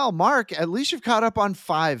right. Well, Mark, at least you've caught up on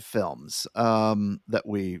 5 films that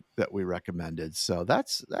we recommended. So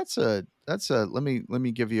that's a let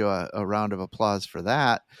me give you a round of applause for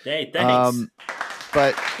that. Hey, thanks.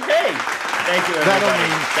 But hey, thank you,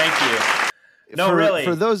 everybody. Thank you. No, really.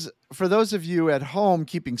 For those of you at home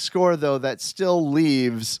keeping score, though, that still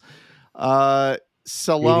leaves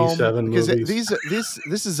Salome, because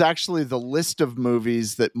this is actually the list of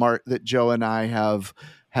movies that Joe and I have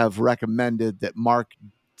recommended that Mark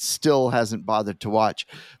still hasn't bothered to watch.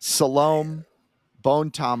 Salome, Bone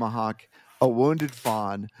Tomahawk, A Wounded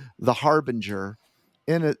Fawn, The Harbinger,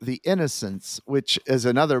 The Innocents, which is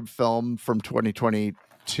another film from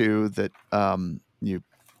 2022 that you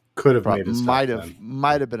could have made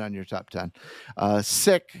might have been on your top 10.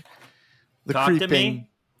 Sick, The Talk Creeping. To Me.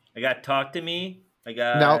 I got Talk to Me. I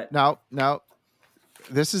got no.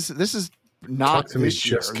 This is not this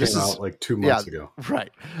year. Just came out like 2 months ago.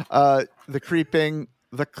 Right. The Creeping,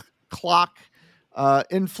 The Clock,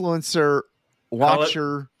 Influencer,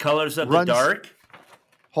 Watcher, Colors of the Dark.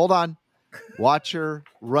 Hold on. Watcher,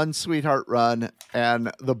 Run Sweetheart Run,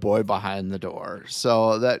 and The Boy Behind the Door.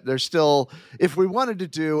 So that there's still, if we wanted to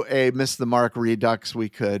do a Miss the Mark Redux, we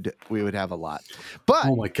would have a lot. But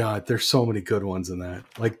oh my God, there's so many good ones in that.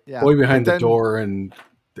 Like Boy Behind the Door and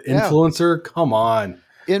The Influencer. Come on.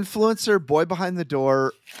 Influencer, Boy Behind the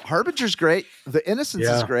Door, Harbinger's great. The Innocence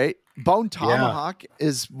is great. Bone Tomahawk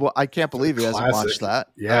is I can't believe he hasn't watched that.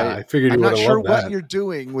 Yeah, I figured you would have loved that. I'm not sure what you're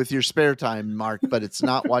doing with your spare time, Mark, but it's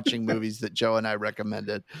not watching movies that Joe and I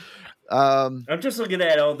recommended. I'm just looking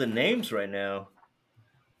at all the names right now.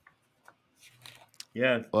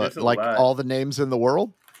 Yeah, like lot. All the names in the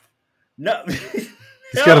world? No.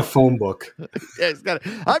 He's got a phone book. Yeah,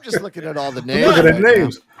 I'm just looking at all the names. Look at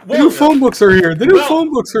names. The new phone books are here.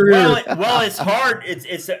 Phone books are here. Well, it's hard.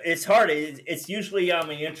 It's hard. It's usually on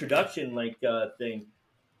my introduction thing.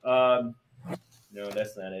 No,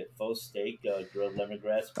 that's not it. Faux steak, grilled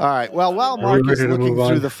lemongrass. All right. Well, while Mark is looking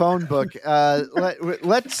through the phone book,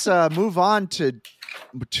 let's move on to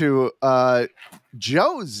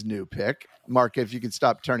Joe's new pick. Mark, if you could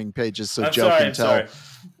stop turning pages so Joe can tell.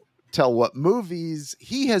 tell what movies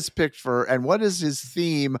he has picked for and what is his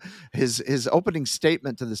theme. His opening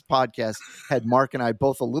statement to this podcast had Mark and I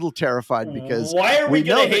both a little terrified because why are we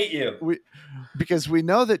going to hate you? Because we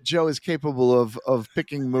know that Joe is capable of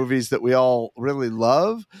picking movies that we all really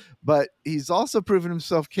love, but he's also proven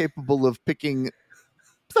himself capable of picking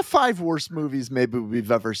the 5 worst movies maybe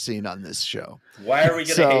we've ever seen on this show. Why are we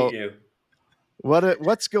going to hate you?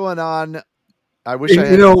 What's going on? I wish I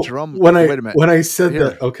had a drum. Wait a minute. When I said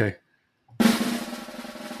that, okay.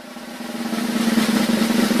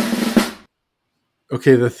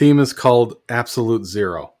 Okay, the theme is called Absolute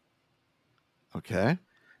Zero. Okay.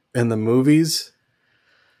 And the movies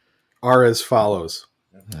are as follows.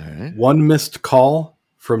 All right. One Missed Call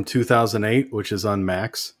from 2008, which is on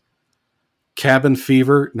Max. Cabin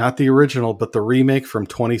Fever, not the original, but the remake from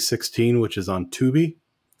 2016, which is on Tubi.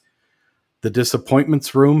 The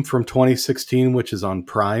Disappointments Room from 2016, which is on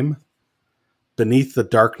Prime. Beneath the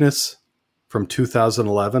Darkness from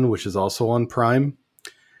 2011, which is also on Prime.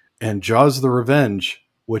 And Jaws the Revenge,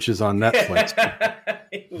 which is on Netflix.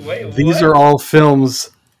 Wait, These are all films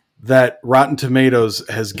that Rotten Tomatoes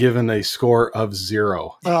has given a score of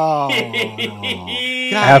 0. Oh,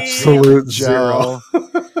 absolute 0.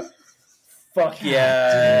 Fuck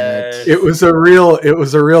yeah! It was a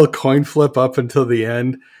real coin flip up until the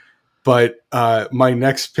end. But my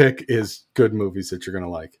next pick is good movies that you're gonna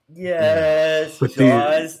like. Yes, but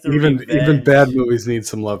Jaws, even bad movies need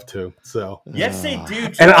some love too. So yes, they do.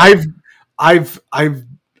 Jaws. And I've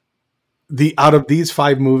out of these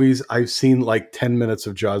 5 movies, I've seen like 10 minutes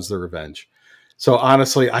of Jaws: The Revenge. So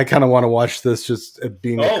honestly, I kind of want to watch this just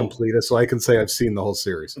being a completist, so I can say I've seen the whole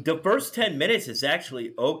series. The first 10 minutes is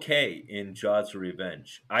actually okay in Jaws: The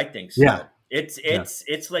Revenge. I think so. Yeah, it's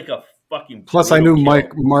like a fucking. Plus, I knew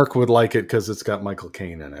Mark would like it because it's got Michael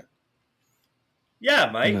Caine in it. Yeah,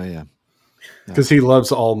 Mike. Yeah. Because he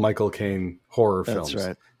loves all Michael Caine horror films. That's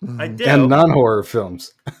right. I do. And non-horror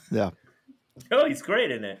films. Yeah. Oh, he's great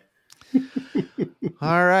in it.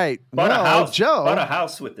 All right. Bought a house. Joe. Bought a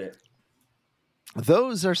house with it.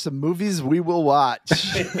 Those are some movies we will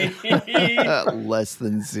watch. Less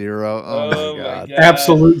than 0. Oh my God.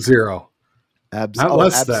 Absolute 0.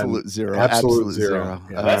 Absolute 0. Absolute 0.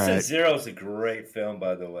 Yeah. Less than 0 is a great film,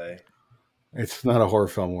 by the way. It's not a horror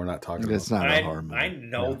film. We're not talking about. It's not a horror movie. I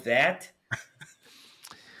know that.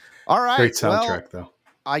 All right. Great soundtrack, though.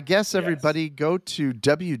 I guess everybody go to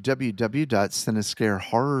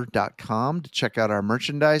www.cinescarehorror.com to check out our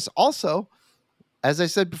merchandise. Also, as I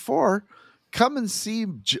said before, come and see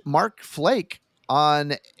Mark Flake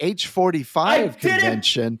on H45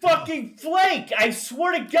 convention. Fucking flake! I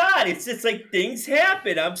swear to God, it's just like things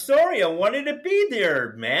happen. I'm sorry, I wanted to be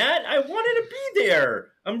there, Matt. I wanted to be there.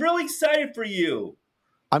 I'm really excited for you.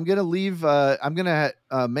 I'm gonna leave. I'm gonna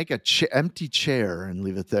make a empty chair and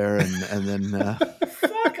leave it there, and then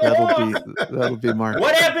that'll be Mark.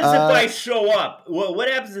 What happens if I show up? What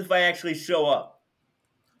happens if I actually show up?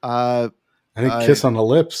 I think kiss on the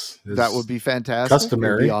lips. That would be fantastic.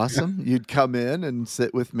 Customary. It'd be awesome. You'd come in and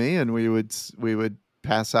sit with me, and we would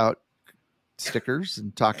pass out stickers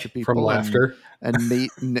and talk to people from laughter and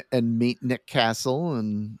meet Nick Castle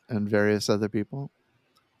and various other people.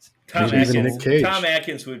 Tom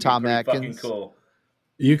Atkins would be fucking cool.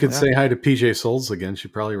 You could say hi to PJ Souls again. She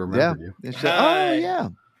probably remembered you. Oh yeah.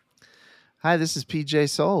 Hi, this is PJ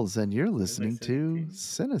Souls, and you're listening to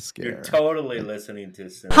Cinescare. You're totally listening to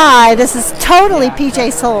Cinescare. Hi, this is totally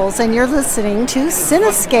PJ Souls, and you're listening to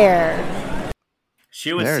Cinescare.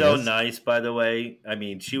 She was so nice, by the way. I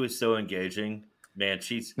mean, she was so engaging. Man,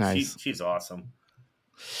 she's nice. She's awesome.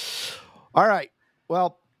 All right.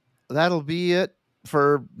 Well, that'll be it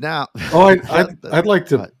for now. Oh, I'd like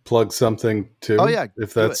to plug something too. Oh yeah,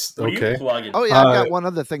 if that's okay. Oh yeah, I've got one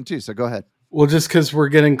other thing too. So go ahead. Well, just because we're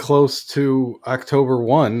getting close to October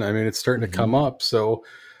 1, I mean, it's starting to come up. So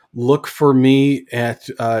look for me at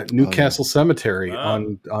Newcastle Cemetery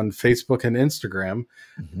on Facebook and Instagram,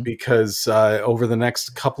 because over the next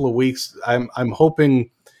couple of weeks, I'm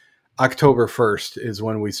hoping October 1st is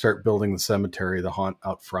when we start building the cemetery, the haunt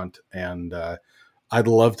out front. And I'd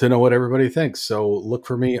love to know what everybody thinks. So look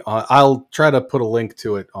for me. I'll try to put a link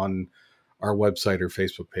to it on our website or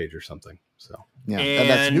Facebook page or something. So. Yeah, and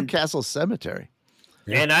that's Newcastle Cemetery.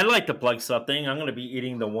 And I'd like to plug something. I'm going to be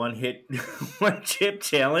eating the one chip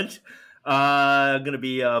challenge. I'm going to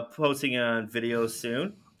be posting on video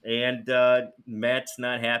soon. And Matt's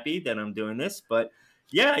not happy that I'm doing this, but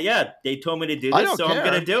yeah, they told me to do this, so I'm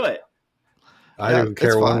going to do it. I don't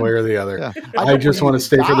care one way or the other. Yeah. I just want to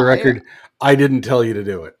state for the record, I didn't tell you to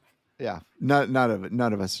do it. Yeah, none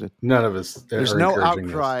of us did. None of us. There's no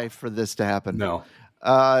outcry for this to happen. No.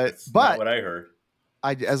 That's not what I heard.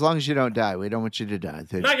 As long as you don't die, we don't want you to die.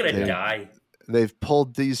 I'm not gonna die. They've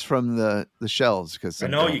pulled these from the shelves because I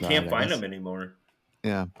know you can't find them anymore.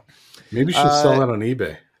 Yeah, maybe you should sell that on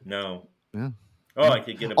eBay. No. Yeah. Oh, I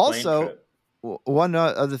could get a plane trip. One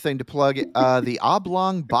other thing to plug, the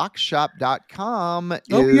oblongboxshop.com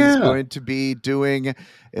is going to be doing,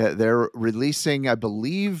 they're releasing, I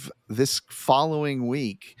believe, this following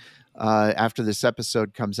week, after this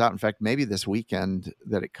episode comes out. In fact, maybe this weekend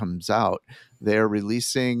that it comes out, they're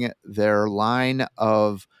releasing their line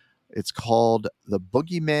of, it's called the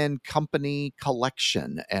Boogeyman Company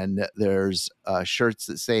Collection. And there's shirts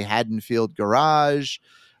that say Haddonfield Garage,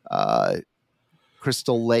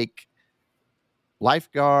 Crystal Lake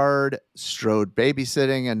Lifeguard, Strode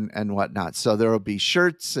Babysitting, and whatnot. So there will be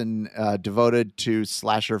shirts and devoted to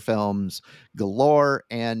slasher films galore.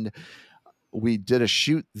 And we did a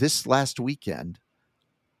shoot this last weekend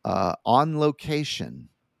on location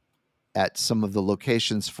at some of the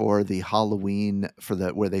locations for the Halloween,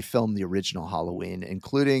 where they filmed the original Halloween,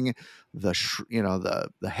 including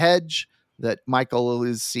the hedge that Michael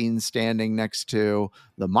is seen standing next to,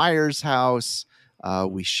 the Myers house.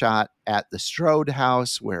 We shot at the Strode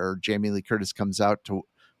house where Jamie Lee Curtis comes out to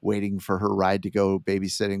waiting for her ride to go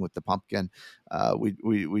babysitting with the pumpkin.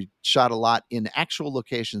 We shot a lot in actual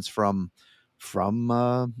locations from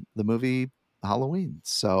the movie Halloween.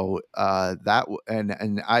 So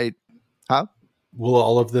will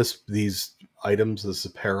all of these items, this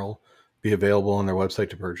apparel, be available on their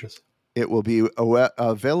website to purchase? It will be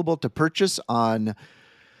available to purchase on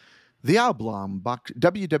the Oblong Box,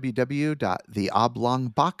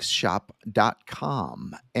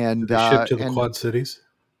 www.theoblongboxshop.com. And they ship to the Quad Cities?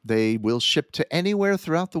 They will ship to anywhere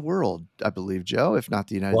throughout the world, I believe, Joe, if not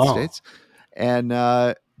the United States. And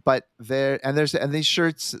but there's these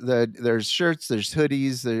shirts, there's shirts, there's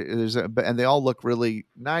hoodies, and they all look really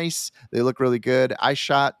nice. They look really good. I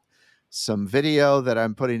shot some video that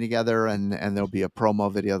I'm putting together, and there'll be a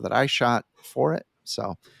promo video that I shot for it.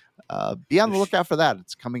 So be on the lookout for that.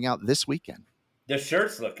 It's coming out this weekend. The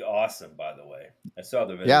shirts look awesome, by the way. I saw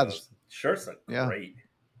the videos. Yeah, shirts look great.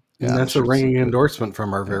 And that's a ringing endorsement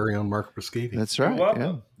from our very own Marc Brischetti. That's right. You're welcome.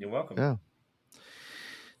 Yeah. You're welcome. Yeah.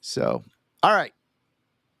 So, all right.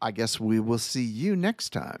 I guess we will see you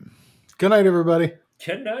next time. Good night, everybody.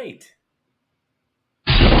 Good night.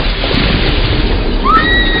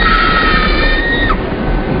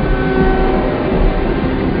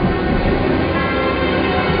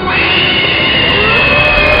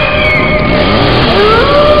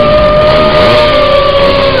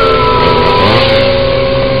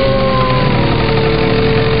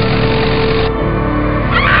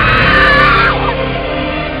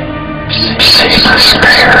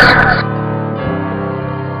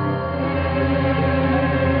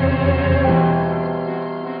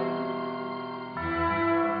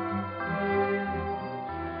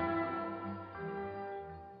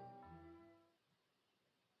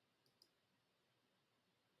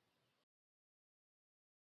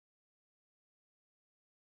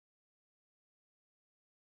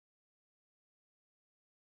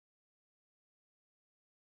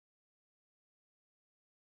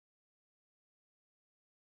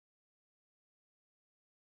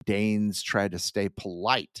 Danes try to stay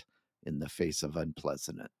polite in the face of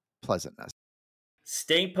unpleasantness.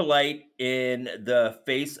 Staying polite in the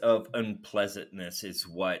face of unpleasantness is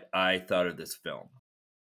what I thought of this film.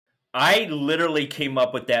 I literally came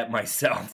up with that myself.